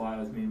doesn't fly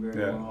with me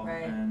very well.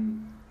 Right.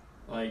 And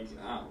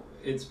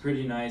it's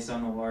pretty nice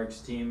on the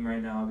Larks team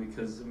right now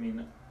because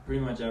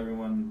pretty much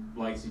everyone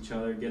likes each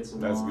other, gets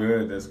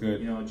along. That's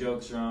good.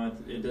 Jokes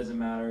around. It doesn't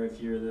matter if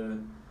you're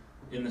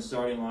in the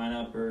starting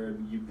lineup or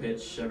you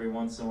pitch every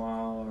once in a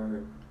while,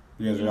 or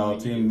You guys are all a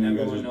team.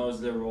 everyone knows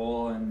their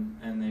role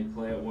and they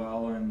play it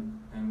well, and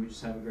we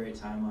just have a great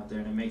time out there,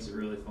 and it makes it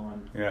really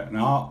fun. Yeah.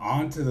 Now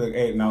on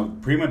to now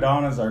prima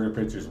donnas are the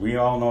pitchers. We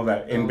all know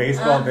that in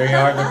baseball they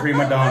are the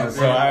prima donnas.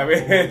 So I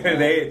mean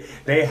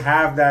they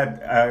have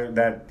that I'm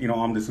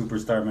the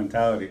superstar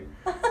mentality.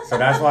 So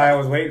that's why I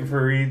was waiting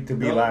for Reed to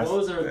be last.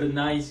 Those are the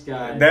nice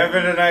guys. They're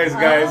the nice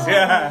guys.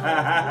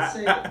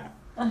 Yeah.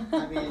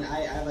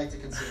 I like to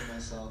consider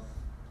myself.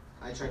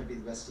 I try to be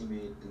the best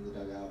teammate in the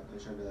dugout. I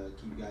try to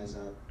keep guys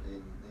up,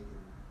 and they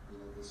can,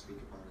 they'll speak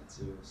upon it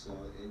too. So,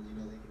 and they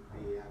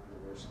can be having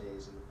the worst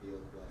days in the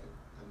field, but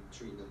I'm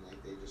treating them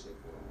like they just hit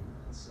 4 home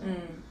runs. So,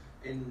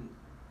 and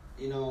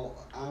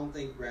I don't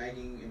think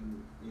bragging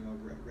and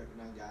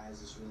ripping on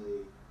guys is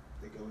really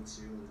the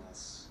go-to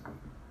unless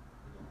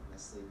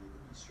they need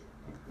to be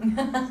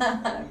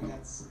strong.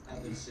 That's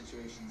other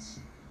situations,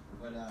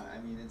 but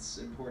it's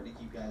important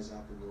to keep guys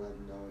up and to let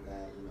them know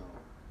that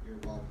you're a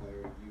ball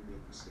player, you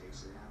make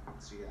mistakes, it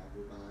happens. So you gotta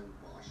move on,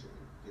 wash it,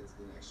 get to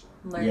the next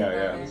one. Learn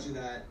from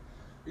it.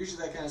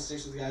 Usually that kind of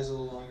sticks with guys a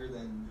little longer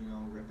than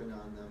ripping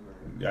on them or.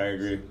 Yeah, I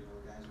agree.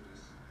 Guys are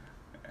just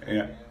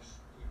Yeah.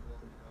 people.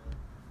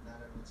 Not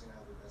everyone's gonna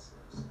have the best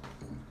days.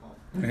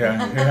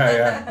 So.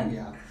 Yeah.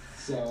 Yeah.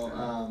 So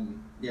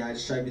I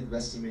just try to be the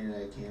best teammate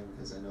I can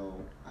because I know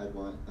I'd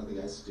want other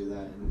guys to do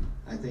that, and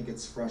I think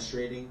it's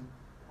frustrating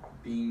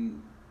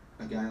being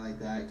a guy like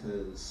that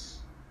because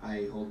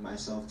I hold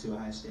myself to a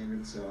high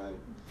standard, so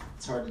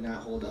it's hard to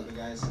not hold other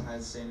guys to high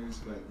standards,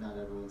 but not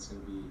everyone's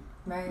going to be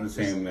Right. The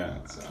same.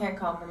 So. Can't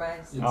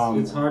compromise.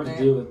 It's hard to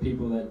deal with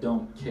people that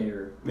don't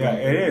care. Yeah,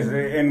 it is.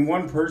 And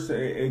one person,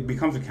 it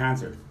becomes a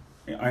cancer.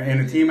 In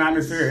a team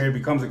atmosphere, it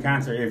becomes a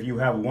cancer if you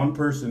have one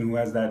person who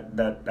has that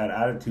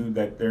attitude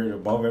that they're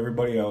above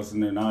everybody else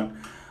and they're not.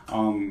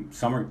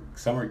 Summer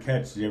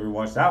Catch. You ever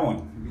watch that one?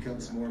 It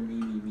becomes more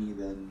me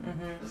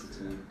than as a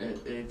team.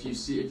 If you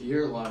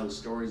hear a lot of the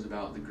stories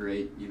about the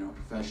great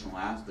professional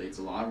athletes,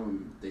 a lot of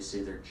them they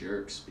say they're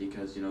jerks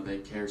because they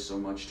care so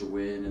much to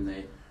win and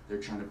they're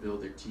trying to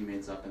build their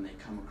teammates up and they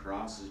come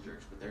across as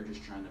jerks, but they're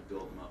just trying to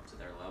build them up to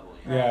their level.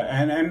 Yeah,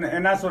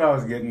 and that's what I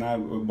was getting at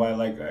by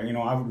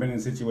I've been in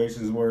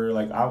situations where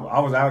I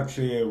was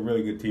actually a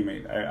really good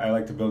teammate. I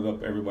like to build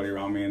up everybody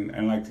around me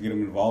and like to get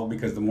them involved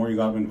because the more you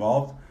got them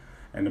involved,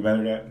 and the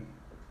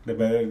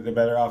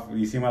better off.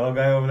 You see my little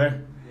guy over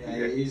there?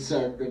 Yeah, he's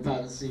our good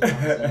part of the scene.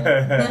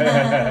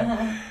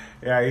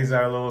 Yeah, he's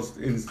our little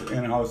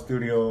in-house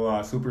studio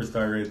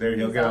superstar right there.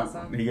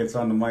 He gets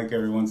on the mic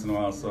every once in a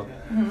while. So,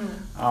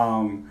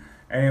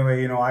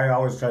 anyway, I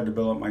always tried to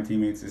build up my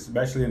teammates,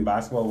 especially in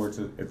basketball, where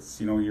it's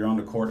you're on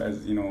the court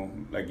as you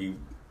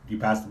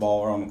pass the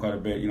ball around quite a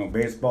bit.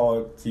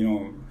 Baseball, it's,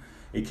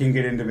 it can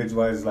get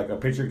individualized. Like a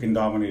pitcher can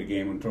dominate a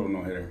game and throw a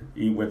no-hitter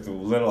with a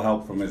little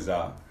help from his.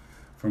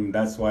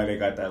 That's why they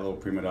got that little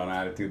prima donna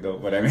attitude, though.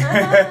 But I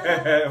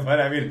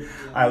mean,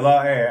 I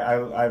love.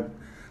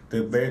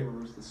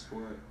 The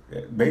sport.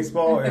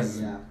 Baseball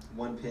is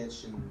one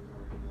pitch and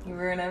you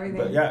ruin everything.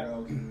 But yeah,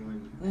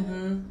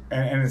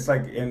 and it's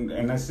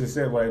and that's just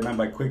it. What I meant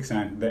by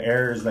quicksand. The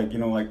errors, I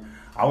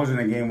was in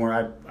a game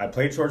where I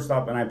played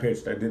shortstop and I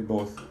pitched. I did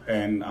both,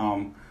 and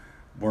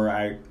where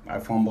I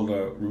fumbled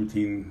a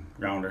routine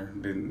grounder,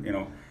 and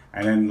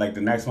then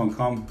the next one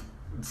come,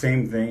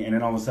 same thing, and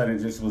then all of a sudden it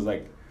just was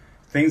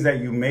things that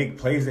you make,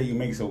 plays that you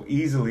make so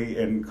easily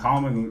and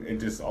common, it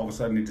just all of a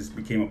sudden it just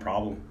became a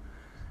problem.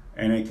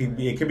 And it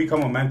could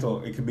become a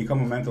mental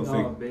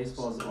thing.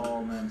 Baseball's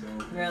all mental.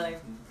 Really?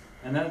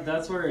 And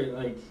that's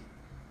where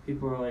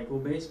people are well,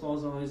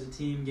 baseball's always a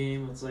team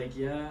game. It's 60%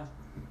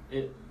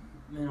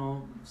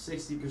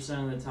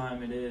 of the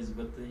time it is,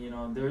 but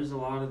there's a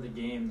lot of the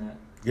game that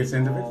gets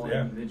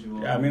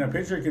individual. Yeah, a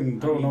pitcher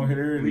can throw a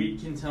no-hitter. Reed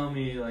can tell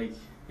me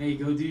hey,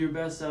 go do your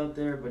best out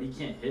there, but he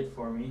can't hit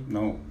for me.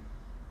 No.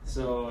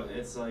 So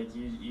it's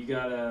you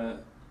gotta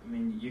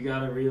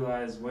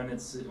realize when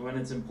it's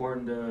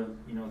important to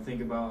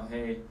think about,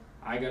 hey,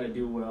 I gotta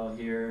do well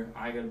here.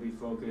 I gotta be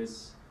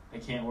focused. I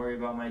can't worry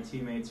about my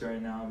teammates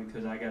right now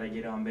because I gotta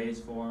get on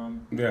base for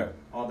them. Yeah.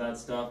 All that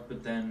stuff,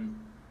 but then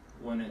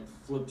when it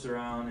flips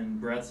around and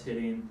Brett's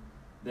hitting,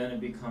 then it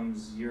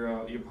becomes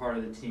you're part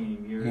of the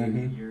team.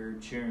 You're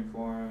cheering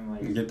for him.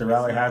 Like, you get the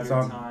rally hats your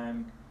on.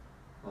 Time,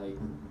 like,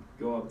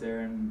 go up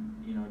there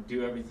and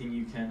do everything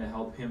you can to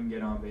help him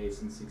get on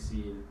base and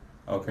succeed.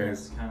 Okay.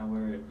 That's kind of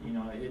where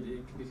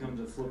it becomes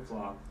a flip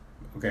flop.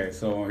 Okay,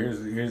 so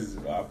here's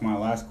my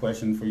last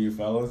question for you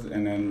fellas,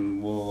 and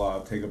then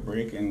we'll take a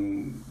break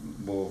and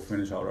we'll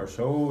finish out our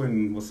show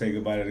and we'll say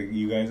goodbye to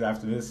you guys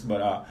after this.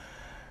 But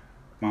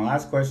my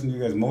last question to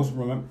you guys: most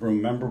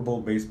memorable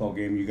baseball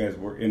game you guys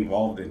were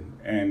involved in,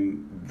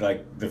 and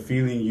like the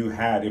feeling you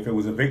had, if it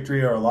was a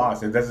victory or a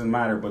loss, it doesn't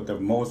matter, but the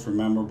most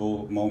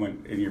memorable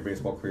moment in your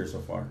baseball career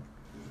so far.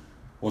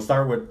 We'll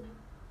start with.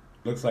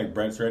 Looks like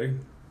Brett's ready.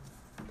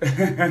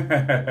 Kind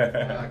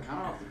of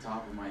off the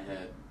top of my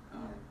head,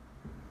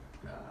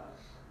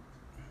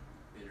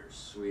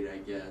 bittersweet, I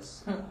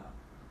guess.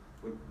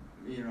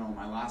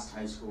 My last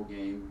high school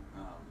game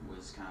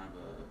was kind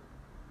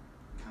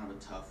of a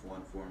tough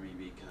one for me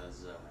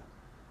because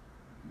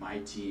my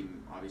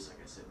team, obviously,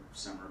 like I said,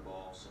 summer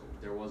ball, so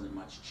there wasn't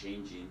much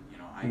changing.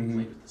 I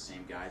played with the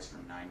same guys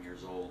from 9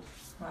 years old.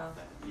 Wow.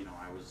 That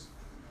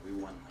we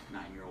won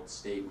like 9-year-old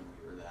state when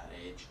we were that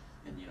age,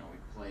 and we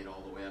played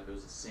all the way up. It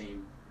was the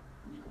same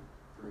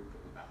group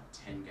of about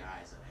 10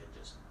 guys that I had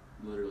just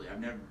literally,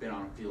 I've never been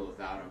on a field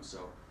without them,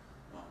 so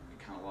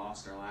we kind of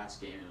lost our last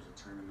game. It was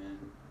a tournament,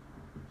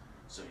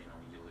 so you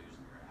lose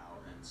and you're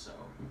out, and so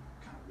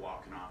kind of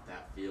walking off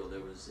that field,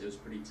 it was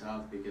pretty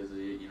tough because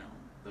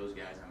those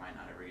guys I might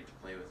not ever get to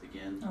play with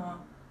again.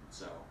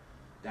 So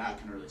that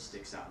kind of really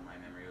sticks out in my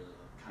memory. It was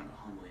kind of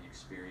a humbling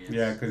experience.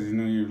 Yeah, because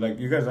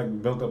you guys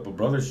built up a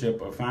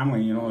brothership, a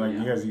family. You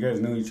guys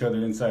knew each other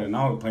inside and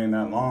out, playing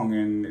that long,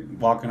 and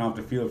walking off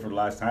the field for the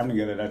last time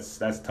together. That's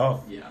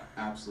tough. Yeah,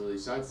 absolutely.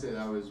 So I'd say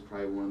that was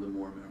probably one of the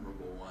more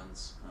memorable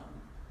ones.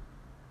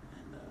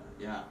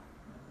 That's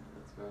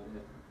about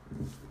it.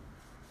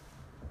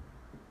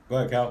 Go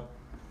ahead, Cal.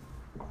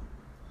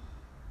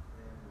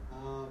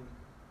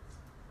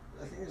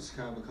 I think there's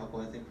kind of a couple.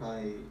 I think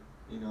probably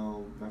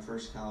my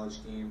first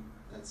college game.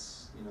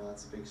 That's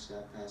a big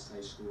step past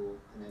high school,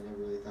 and I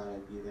never really thought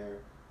I'd be there.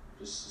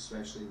 Just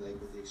especially like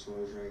with the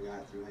exposure I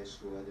got through high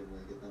school, I didn't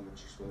really get that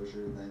much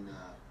exposure. And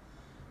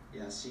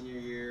then senior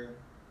year,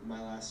 my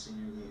last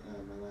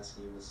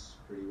game was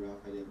pretty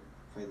rough. I didn't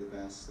play the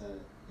best that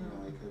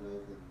I could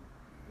have, and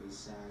it was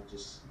sad.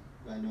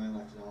 But I know I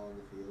left it all on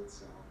the field,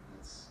 so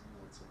that's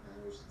what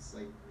matters. It's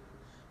like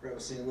Brett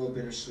was saying, a little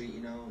bittersweet,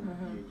 and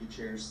you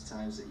cherish the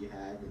times that you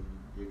had, and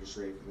you're just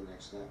ready for the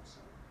next step.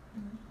 So.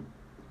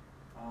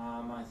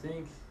 I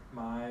think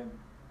my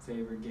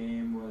favorite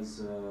game was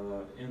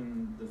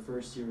in the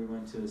first year we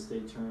went to the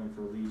state tournament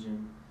for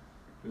Legion.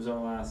 It was our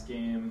last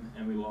game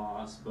and we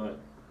lost, but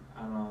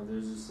I don't know,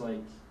 there's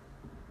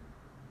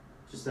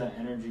just that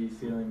energy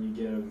feeling you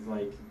get of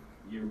like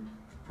you're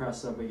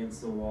pressed up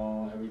against the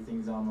wall,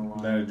 everything's on the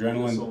line. That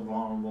adrenaline. You're so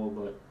vulnerable,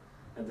 but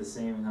at the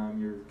same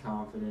time you're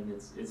confident.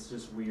 It's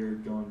just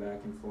weird going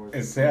back and forth.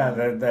 It's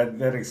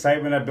that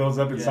excitement that builds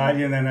up inside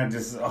you, and then that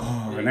just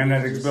and then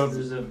that explodes.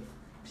 There's a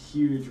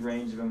huge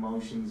range of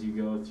emotions you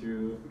go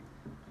through.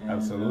 And,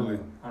 Absolutely.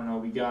 I don't know,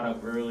 we got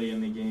up early in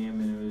the game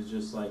and it was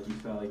just like you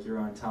felt like you're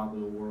on top of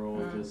the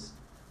world, just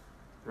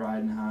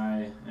riding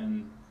high.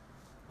 And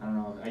I don't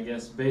know, I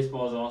guess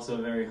baseball is also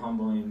very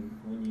humbling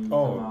when you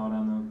come out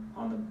on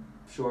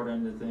the short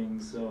end of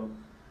things. So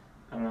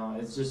I don't know,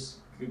 it's just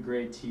a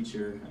great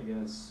teacher, I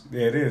guess.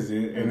 Yeah, it is,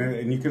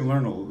 and you can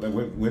learn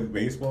with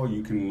baseball.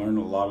 You can learn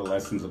a lot of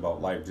lessons about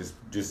life.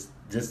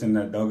 Just in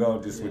that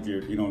dugout, with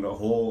your the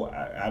whole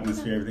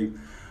atmosphere, everything.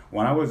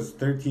 When I was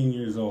 13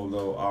 years old,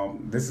 though,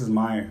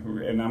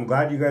 and I'm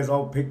glad you guys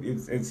all picked.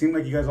 It seemed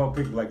like you guys all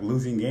picked like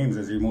losing games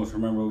as your most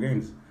memorable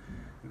games.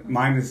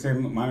 Mine is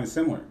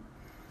similar.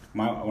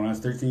 When I was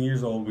 13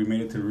 years old, we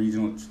made it to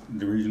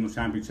the regional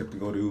championship to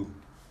go to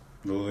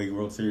the League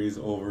World Series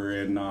over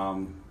in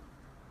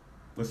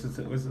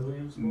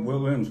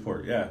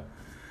Williamsport. Yeah,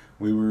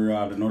 we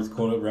were the North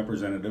Dakota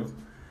representative.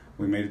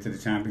 We made it to the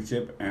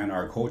championship, and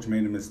our coach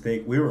made a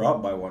mistake. We were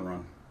up by 1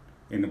 run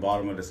in the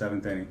bottom of the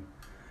 7th inning,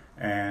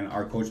 and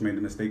our coach made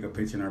the mistake of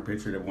pitching our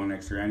pitcher that 1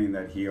 extra inning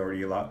that he already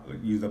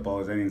used up all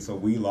his innings. So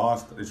we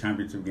lost the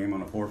championship game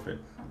on a forfeit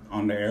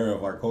on the error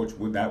of our coach.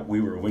 With that,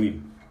 we were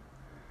winning.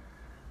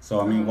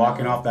 So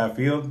walking off that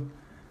field,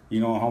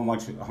 how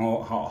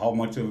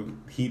much of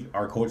heat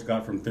our coach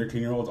got from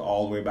 13-year-olds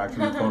all the way back to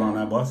North Dakota on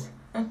that bus.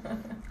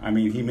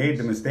 He made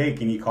the mistake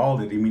and he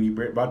called it. He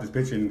brought this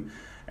pitch in.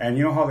 And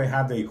you know how they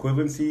have the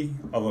equivalency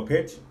of a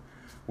pitch?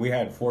 We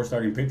had 4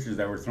 starting pitchers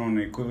that were throwing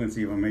the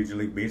equivalency of a Major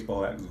League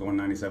Baseball that was going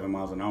 97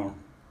 miles an hour.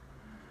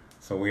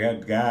 So we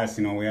had guys,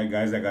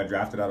 that got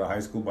drafted out of high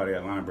school by the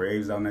Atlanta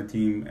Braves on that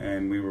team,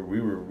 and we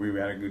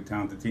had a good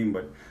talented team,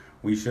 but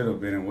we should have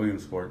been in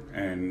Williamsport,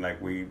 and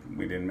we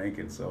didn't make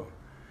it. So,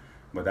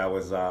 but that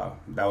was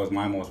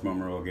my most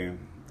memorable game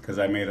because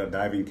I made a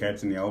diving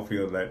catch in the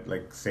outfield that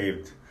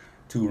saved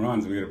 2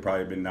 runs. We would have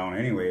probably been down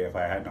anyway if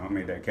I had not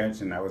made that catch,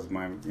 and that was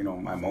my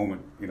my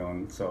moment,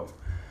 and so.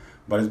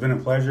 But it's been a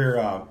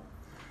pleasure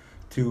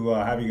to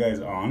have you guys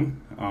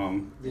on.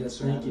 Yes,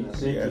 Thank you.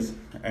 Thank yes,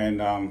 you. and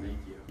Thank you.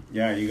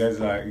 yeah, you guys,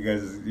 I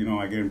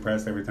get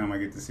impressed every time I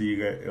get to see you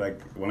guys.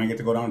 Like when I get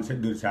to go down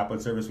and do the chaplain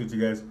service with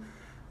you guys,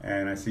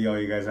 and I see all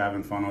you guys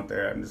having fun out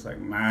there. I'm just like,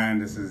 man,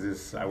 this is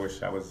this. I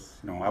wish I was,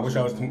 I wish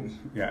I was,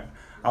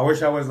 I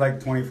wish I was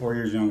like 24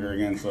 years younger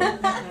again. So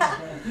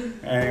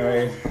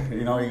anyway,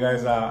 you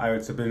guys,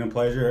 it's been a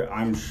pleasure.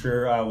 I'm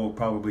sure I will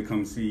probably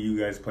come see you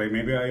guys play.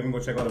 Maybe I'll even go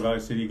check out the Valley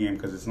City game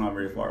because it's not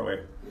very far away.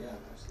 Yeah,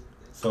 absolutely.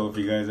 So if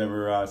you guys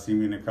ever see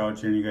me in the crowd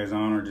cheering you guys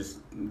on or just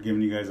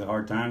giving you guys a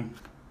hard time,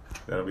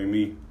 that'll be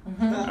me.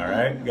 All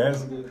right,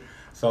 guys.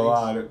 So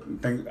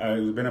it's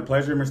been a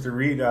pleasure, Mr.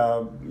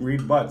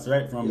 Reed Butts,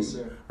 right, from Yes,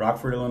 sir.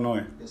 Rockford,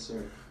 Illinois. Yes,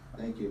 sir.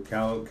 Thank you.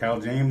 Cal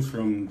James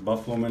from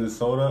Buffalo,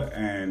 Minnesota,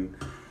 and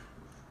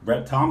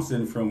Brett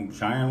Thompson from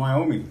Cheyenne,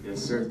 Wyoming. Yes,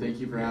 sir. Thank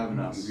you for having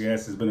us.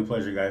 Yes, it's been a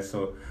pleasure, guys.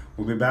 So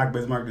we'll be back.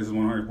 Bismarck, this is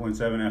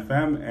 100.7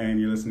 FM, and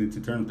you're listening to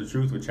Turn Up the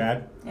Truth with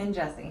Chad And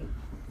Jesse.